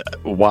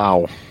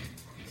 Wow.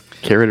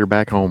 Carried her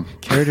back home.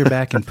 Carried her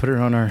back and put her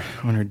on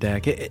her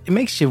deck. It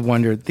makes you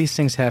wonder. These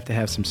things have to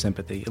have some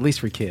sympathy, at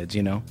least for kids,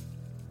 you know?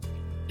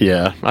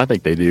 Yeah, I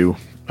think they do.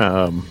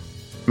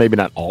 Maybe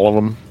not all of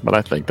them, but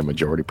I think the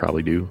majority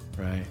probably do.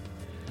 Right.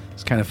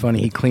 It's kind of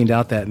funny. He cleaned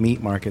out that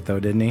meat market, though,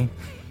 didn't he?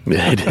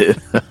 Yeah, he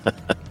did.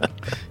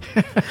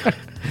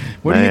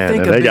 What do you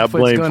think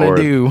Bigfoot's going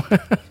to do?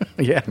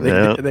 Yeah,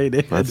 they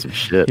did. That's some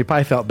shit. He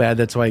probably felt bad.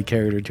 That's why he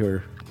carried her to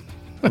her.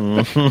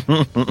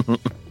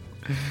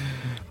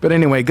 But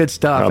anyway, good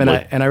stuff.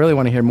 Probably. And I really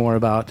want to hear more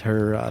about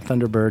her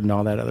Thunderbird and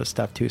all that other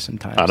stuff too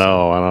sometime. I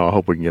know. I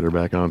hope we can get her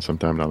back on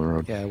sometime down the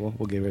road. Yeah,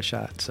 we'll give her a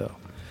shot. So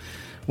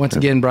once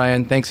again,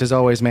 Brian, thanks as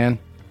always, man.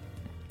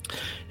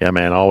 Yeah,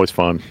 man, always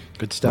fun.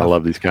 Good stuff. I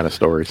love these kind of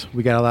stories.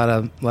 We got a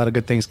lot of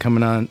good things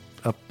coming on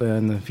up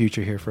in the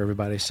future here for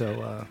everybody.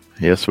 So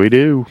yes, we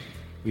do.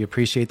 We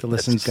appreciate the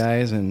listens,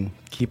 guys, and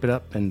keep it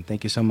up. And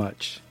thank you so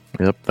much.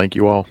 Yep. Thank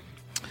you all.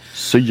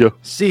 See ya.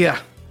 See ya.